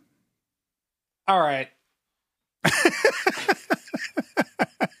aliens. All right.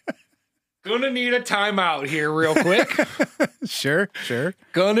 Gonna need a timeout here real quick. Sure.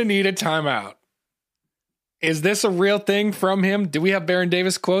 Gonna need a timeout. Is this a real thing from him? Do we have Baron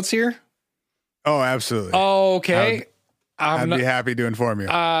Davis quotes here? Oh, absolutely. Oh, okay. I'd be happy to inform you.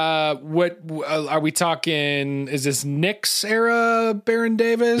 What are we talking? Is this Knicks era Baron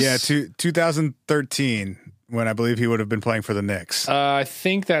Davis? Yeah, 2013, when I believe he would have been playing for the Knicks. I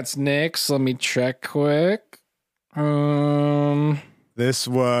think that's Knicks. Let me check quick. This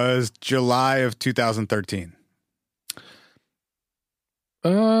was July of 2013.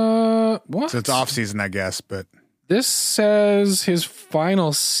 What? So it's off season, I guess, but this says his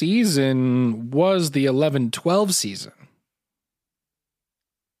final season was the 11-12 season.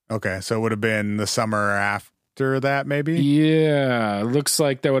 Okay, so it would have been the summer after that, maybe? Yeah, looks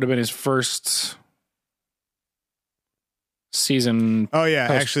like that would have been his first season. Oh yeah,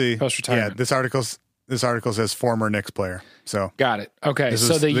 actually, post-retirement. Yeah, this article says former Knicks player. So got it. Okay,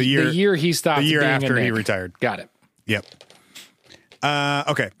 so the year he stopped, the year being after a he Knick. retired. Got it. Yep.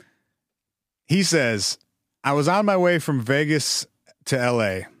 Okay. He says, I was on my way from Vegas to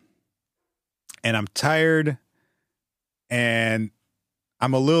LA and I'm tired and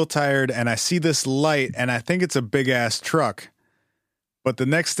I'm a little tired and I see this light and I think it's a big ass truck. But the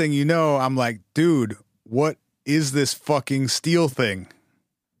next thing you know, I'm like, dude, what is this fucking steel thing?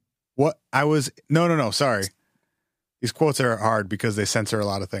 No, sorry. These quotes are hard because they censor a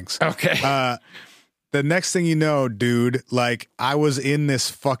lot of things. Okay. The next thing you know, dude, like, I was in this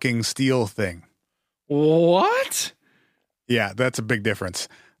fucking steel thing. What? Yeah, that's a big difference.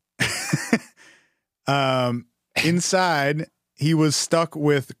 Inside, he was stuck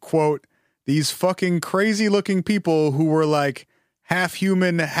with, quote, these fucking crazy looking people who were like half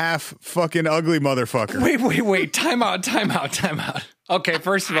human, half fucking ugly motherfucker. Wait. Time out. Okay,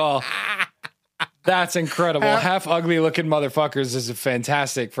 first of all, That's incredible. Half ugly looking motherfuckers is a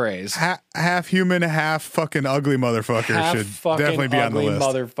fantastic phrase. Half human, half fucking ugly motherfucker Half should fucking definitely be on the ugly list.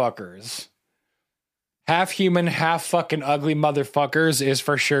 motherfuckers. Half human, half fucking ugly motherfuckers is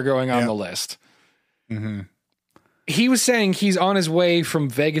for sure going on the list. Mm-hmm. He was saying he's on his way from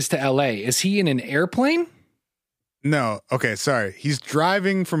Vegas to LA. Is he in an airplane? No. Okay. Sorry. He's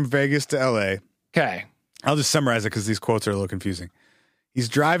driving from Vegas to LA. Okay. I'll just summarize it because these quotes are a little confusing. He's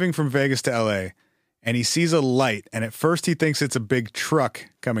driving from Vegas to LA and he sees a light. And at first he thinks it's a big truck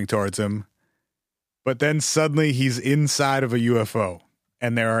coming towards him. But then suddenly he's inside of a UFO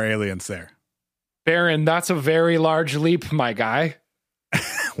and there are aliens there. Baron, that's a very large leap, my guy.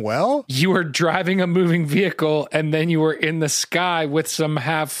 Well, You were driving a moving vehicle and then you were in the sky with some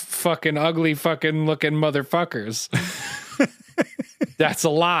half fucking ugly fucking looking motherfuckers. That's a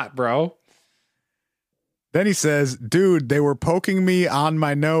lot, bro. then he says, dude, they were poking me on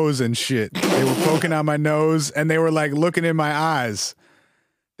my nose and shit. They were poking on my nose and they were like looking in my eyes.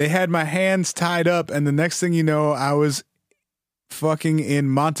 They had my hands tied up. And the next thing you know, I was fucking in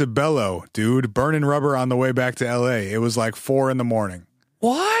Montebello, dude, burning rubber on the way back to LA. It was like 4 a.m.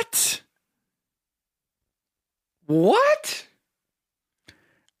 What? What?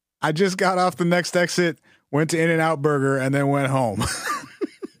 I just got off the next exit, went to In-N-Out Burger, and then went home.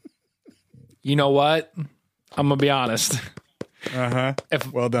 You know what? I'm going to be honest. Uh-huh.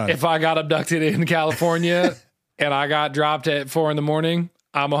 Well done. If I got abducted in California and I got dropped at 4 a.m,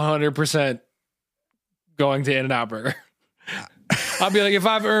 I'm 100% going to In-N-Out Burger. I'll be like, if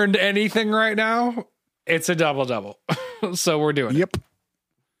I've earned anything right now, it's a double-double. So we're doing it. Yep.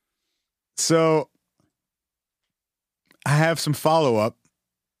 So I have some follow-up.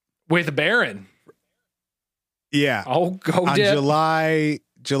 With Baron. Yeah. Oh, go On dip. July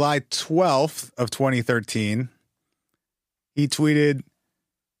 12th of 2013, he tweeted,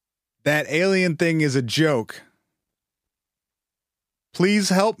 "That alien thing is a joke. Please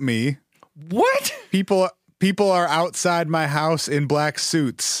help me. What? People are outside my house in black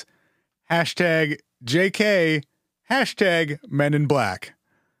suits. Hashtag JK. Hashtag Men in Black."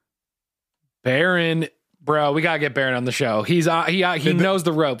 Baron, bro, we got to get Baron on the show. He knows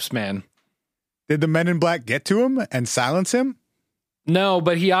the ropes, man. Did the Men in Black get to him and silence him? No,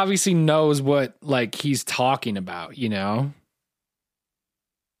 but he obviously knows what like he's talking about, you know?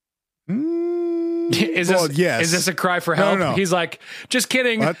 Is this a cry for help? No. He's like, just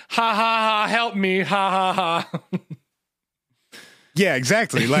kidding. What? Ha ha ha, help me. Ha ha ha. Yeah,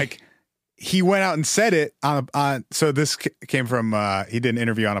 exactly. Like he went out and said it on so this came from he did an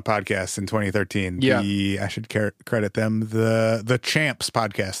interview on a podcast in 2013. Yeah. I should credit them, the Champs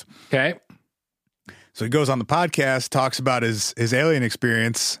podcast. Okay. So he goes on the podcast, talks about his alien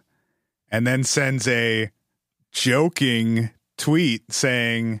experience, and then sends a joking tweet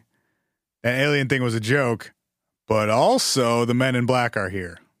saying that alien thing was a joke, but also the Men in Black are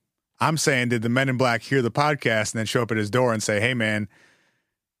here. I'm saying, did the Men in Black hear the podcast and then show up at his door and say, "Hey man,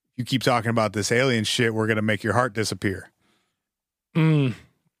 you keep talking about this alien shit, we're going to make your heart disappear." And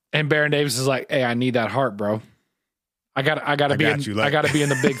Baron Davis is like, "Hey, I need that heart, bro. I gotta be in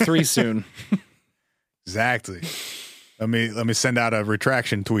the big 3 soon." Exactly. Let me send out a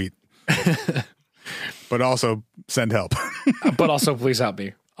retraction tweet, but also send help. But also, please help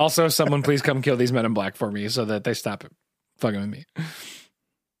me. Also, someone please come kill these Men in Black for me so that they stop it fucking with me.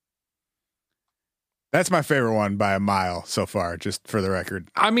 That's my favorite one by a mile so far, just for the record.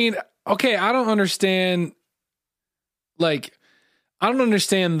 I mean, okay, I don't understand. Like, I don't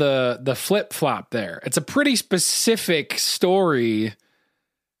understand the flip flop there. It's a pretty specific story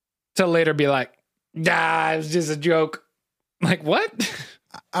to later be like, "Nah, it was just a joke." Like, what?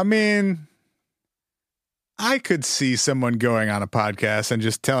 I mean, I could see someone going on a podcast and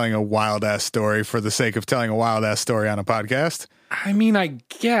just telling a wild ass story for the sake of telling a wild ass story on a podcast. I mean, I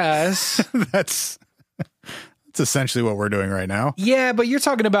guess. That's essentially what we're doing right now. Yeah, but you're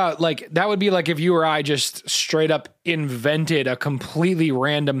talking about like that would be like if you or I just straight up invented a completely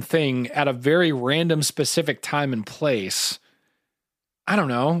random thing at a very random specific time and place. I don't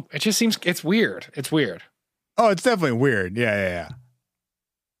know. It just seems it's weird. It's weird. Oh, it's definitely weird. Yeah.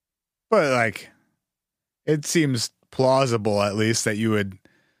 But like, it seems plausible at least that you would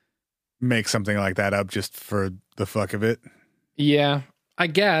make something like that up just for the fuck of it. Yeah, I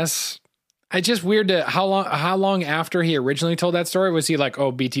guess. It's just weird to how long after he originally told that story was he like,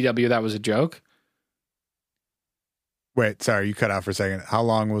 "Oh, BTW, that was a joke"? Wait, sorry, you cut out for a second. How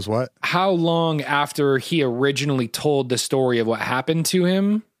long was what? How long after he originally told the story of what happened to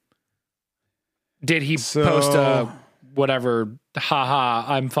him did he post a whatever, haha,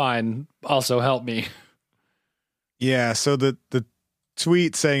 I'm fine, also help me? Yeah, so the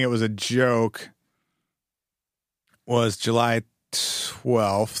tweet saying it was a joke was July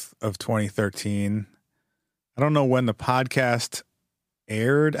 12th of 2013. I don't know when the podcast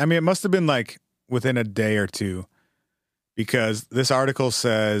aired. I mean, it must have been like within a day or two, because this article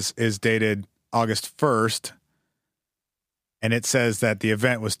says is dated August 1st, and it says that the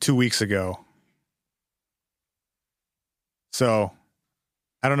event was 2 weeks ago. So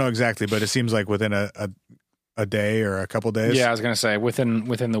I don't know exactly, but it seems like within a day or a couple days. Yeah, I was gonna say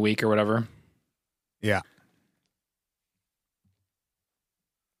within the week or whatever. Yeah.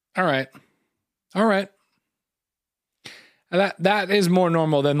 All right. That is more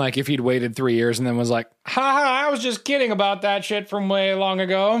normal than like if he'd waited 3 years and then was like, ha, I was just kidding about that shit from way long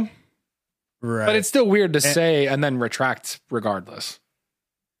ago. Right. But it's still weird to say and then retract regardless.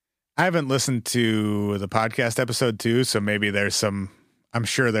 I haven't listened to the podcast episode 2, so maybe I'm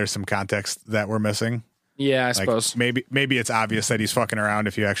sure there's some context that we're missing. Yeah, I suppose. Maybe it's obvious that he's fucking around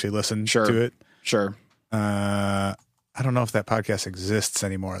if you actually listen to it. Sure. I don't know if that podcast exists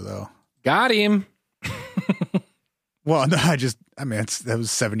anymore though. Got him. Well, no, that was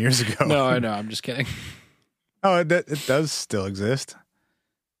 7 years ago. No, I know. I'm just kidding. Oh, it does still exist.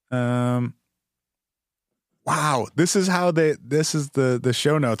 Wow. This is the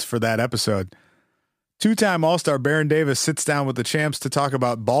show notes for that episode. 2-time All-Star Baron Davis sits down with the champs to talk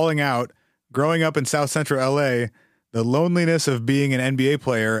about balling out, growing up in South Central LA, the loneliness of being an NBA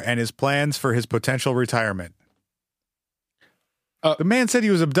player, and his plans for his potential retirement. The man said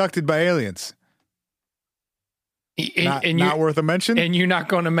he was abducted by aliens. Not worth a mention? And you're not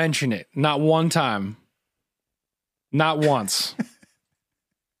going to mention it. Not one time. Not once.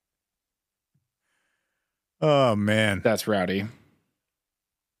 Oh, man. That's rowdy.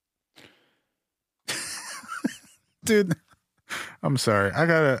 Dude, I'm sorry. I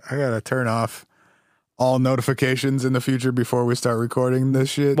gotta turn off all notifications in the future before we start recording this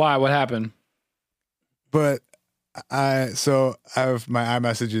shit. Why? What happened? But I have my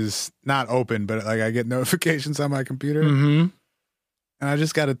iMessages not open, but like I get notifications on my computer, mm-hmm. and I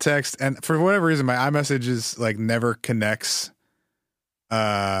just got a text, and for whatever reason, my iMessages like never connects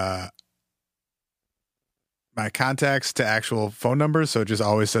my contacts to actual phone numbers, so it just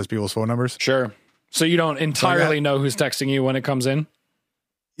always says people's phone numbers. Sure. So you don't entirely know who's texting you when it comes in?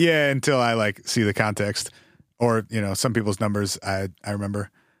 Yeah, until I like see the context, or some people's numbers I remember.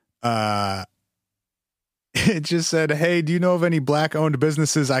 It just said, "Hey, do you know of any black-owned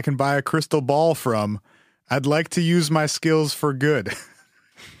businesses I can buy a crystal ball from? I'd like to use my skills for good."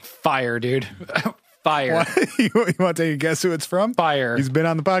 Fire, dude. Fire. You want to take a guess who it's from? Fire. He's been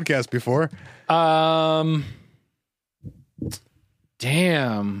on the podcast before.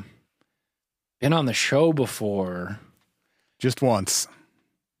 Damn. Been on the show before. Just once.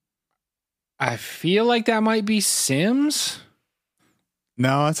 I feel like that might be Sims.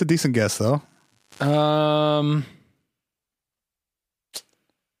 No, that's a decent guess though. Black-owned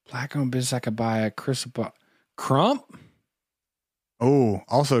business I could buy a crystal Crump? Oh,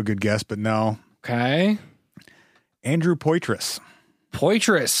 also a good guess, but no. Okay. Andrew Poitras.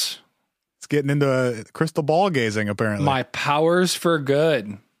 Poitras. It's getting into crystal ball gazing, apparently. My powers for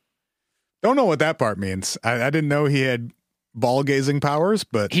good. Don't know what that part means. I didn't know he had ball gazing powers,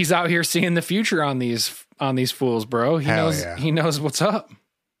 but he's out here seeing the future on these fools, bro. He knows what's up.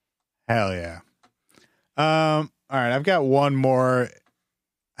 Hell yeah. All right, I've got one more.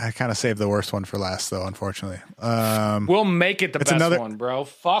 I kind of saved the worst one for last, though. Unfortunately, we'll make it the best one, bro.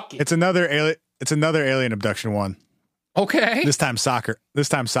 Fuck it. It's another alien abduction one. Okay. This time soccer.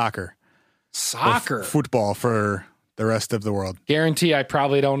 Soccer. Football for the rest of the world. Guarantee I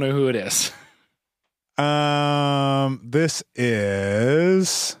probably don't know who it is. This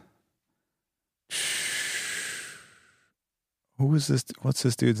is. Who is this? What's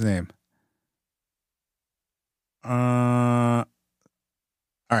this dude's name? All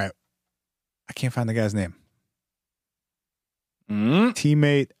right. I can't find the guy's name.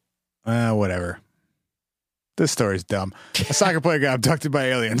 Teammate. Whatever. This story's dumb. A soccer player got abducted by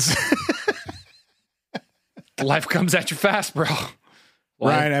aliens. Life comes at you fast, bro.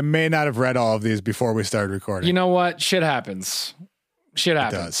 Ryan, I may not have read all of these before we started recording. You know what? Shit happens. It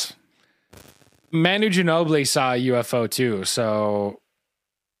does. Manu Ginobili saw a UFO too, so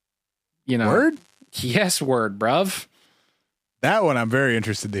Word? Yes, word, bruv. That one I'm very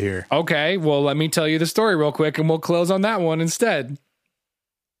interested to hear. Okay, well, let me tell you the story real quick, and we'll close on that one instead.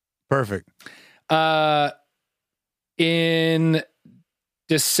 Perfect. In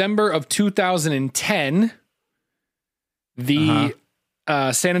December of 2010, the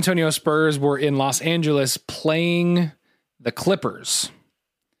San Antonio Spurs were in Los Angeles playing the Clippers.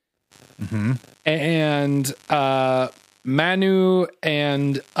 Mm-hmm. And Manu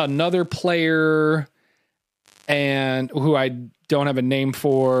and another player and who I don't have a name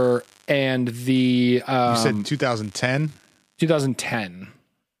for, and the You said 2010? 2010.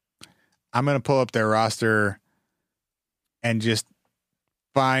 I'm going to pull up their roster and just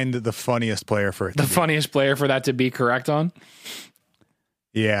find the funniest player for it. The funniest player for that to be correct on.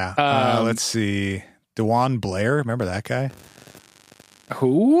 Yeah. Let's see. DeJuan Blair. Remember that guy?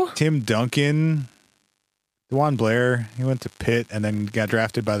 Who? Tim Duncan. DeJuan Blair. He went to Pitt and then got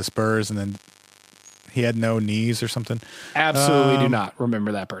drafted by the Spurs, and then he had no knees or something. Absolutely do not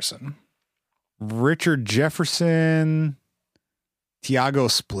remember that person. Richard Jefferson. Tiago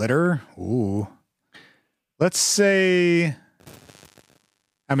Splitter. Ooh. Let's say,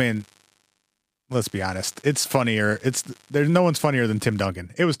 I mean, let's be honest. It's funnier. There's no one's funnier than Tim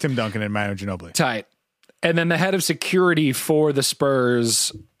Duncan. It was Tim Duncan and Manu Ginobili. Tight. And then the head of security for the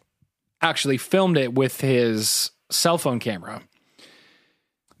Spurs actually filmed it with his cell phone camera.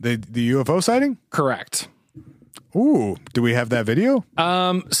 The UFO sighting? Correct. Ooh, do we have that video?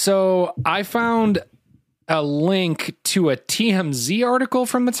 So I found a link to a TMZ article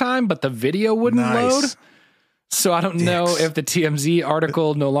from the time, but the video wouldn't load. So I don't know if the TMZ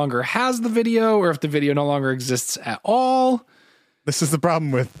article no longer has the video or if the video no longer exists at all. This is the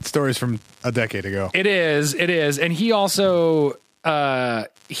problem with stories from a decade ago. It is. And he also,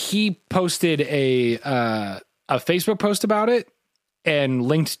 he posted a Facebook post about it and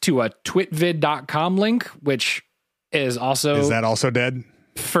linked to a twitvid.com link, which is also... Is that also dead?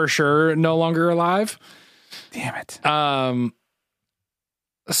 For sure no longer alive. Damn it.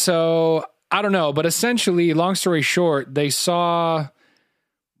 So I don't know, but essentially, long story short, they saw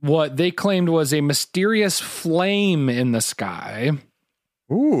what they claimed was a mysterious flame in the sky.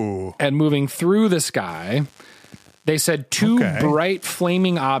 Ooh. And moving through the sky. They said two bright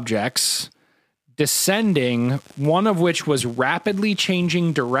flaming objects descending, one of which was rapidly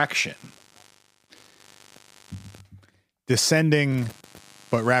changing direction. Descending,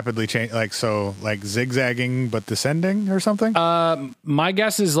 but rapidly change, like zigzagging, but descending or something? My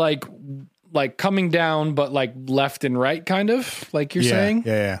guess is like coming down, but like left and right, kind of like you're saying.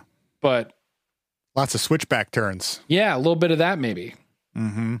 Yeah. But lots of switchback turns. Yeah, a little bit of that maybe.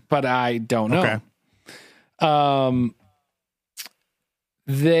 Mm-hmm. But I don't know. Okay.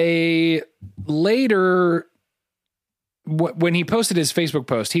 They later, when he posted his Facebook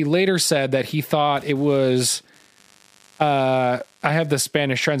post, he later said that he thought it was, I have the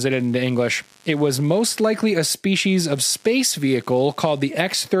Spanish translated into English. It was most likely a species of space vehicle called the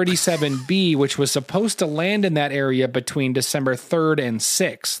X-37B, which was supposed to land in that area between December 3rd and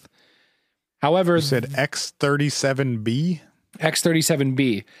 6th. However, you said X-37B?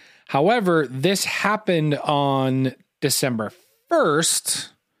 X-37B. However, this happened on December 1st.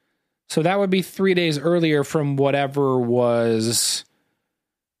 So that would be 3 days earlier from whatever was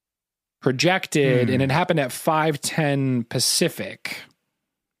projected, and it happened at 5:10 Pacific.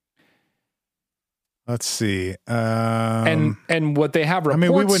 Let's see. And what they have reports... I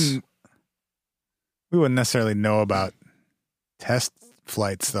mean, we wouldn't necessarily know about test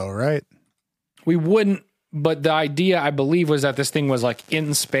flights though, right? We wouldn't, but the idea, I believe, was that this thing was like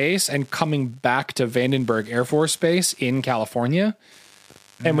in space and coming back to Vandenberg Air Force Base in California.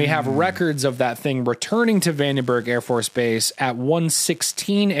 And we have records of that thing returning to Vandenberg Air Force Base at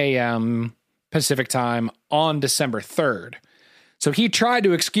 1:16 a.m. Pacific time on December 3rd. So he tried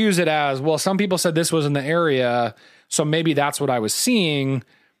to excuse it as, well, some people said this was in the area, so maybe that's what I was seeing.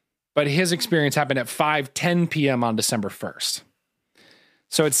 But his experience happened at 5:10 p.m. on December 1st.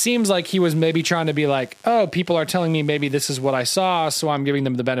 So it seems like he was maybe trying to be like, oh, people are telling me maybe this is what I saw, so I'm giving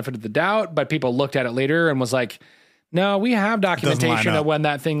them the benefit of the doubt. But people looked at it later and was like, no, we have documentation of when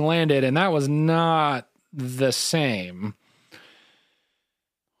that thing landed, and that was not the same.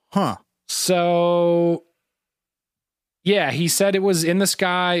 Huh. So, yeah, he said it was in the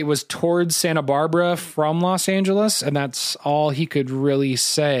sky. It was towards Santa Barbara from Los Angeles, and that's all he could really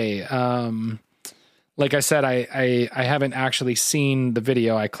say. Like I said, I haven't actually seen the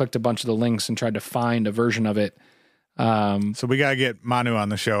video. I clicked a bunch of the links and tried to find a version of it. So we got to get Manu on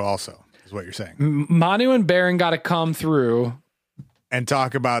the show also, is what you're saying. Manu and Baron got to come through and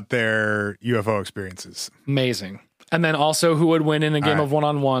talk about their UFO experiences. Amazing. And then also who would win in a game of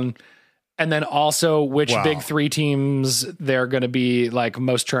one-on-one. And then also which big three teams they're going to be like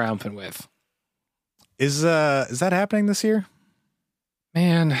most triumphant with. Is that happening this year?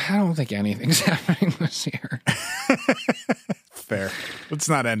 Man, I don't think anything's happening this year. Fair. Let's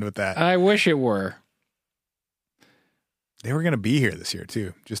not end with that. I wish it were. They were going to be here this year,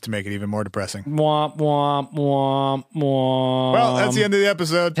 too, just to make it even more depressing. Womp, womp, womp, womp. Well, that's the end of the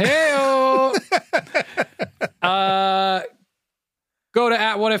episode. Hey-o! Go to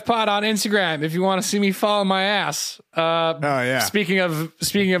 @WhatIfPod on Instagram if you want to see me follow my ass. Speaking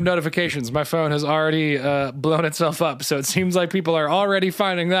of notifications, my phone has already blown itself up, so it seems like people are already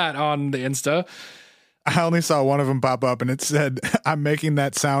finding that on the Insta. I only saw one of them pop up, and it said, "I'm making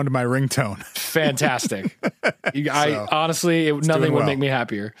that sound my ringtone." Fantastic. Nothing would make me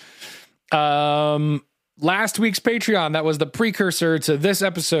happier. Last week's Patreon, that was the precursor to this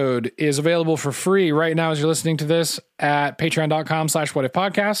episode, is available for free right now as you're listening to this at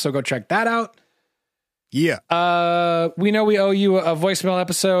patreon.com/whatifpodcast. So go check that out. Yeah. We know we owe you a voicemail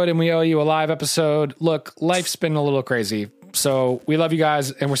episode and we owe you a live episode. Look, life's been a little crazy. So we love you guys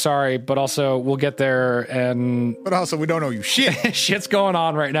and we're sorry, but also we'll get there. But also we don't owe you shit. Shit's going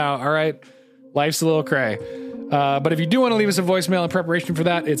on right now. All right. Life's a little cray. But if you do want to leave us a voicemail in preparation for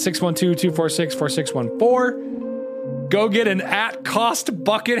that, it's 612-246-4614. Go get an @cost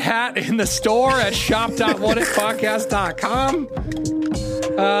bucket hat in the store at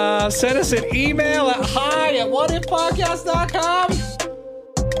shop.whatifpodcast.com. Send us an email at hi@whatifpodcast.com.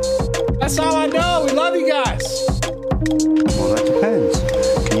 That's all I know. We love you guys. Well, that depends.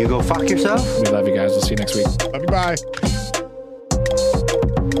 Can you go fuck yourself? We love you guys. We'll see you next week. Love you. Bye.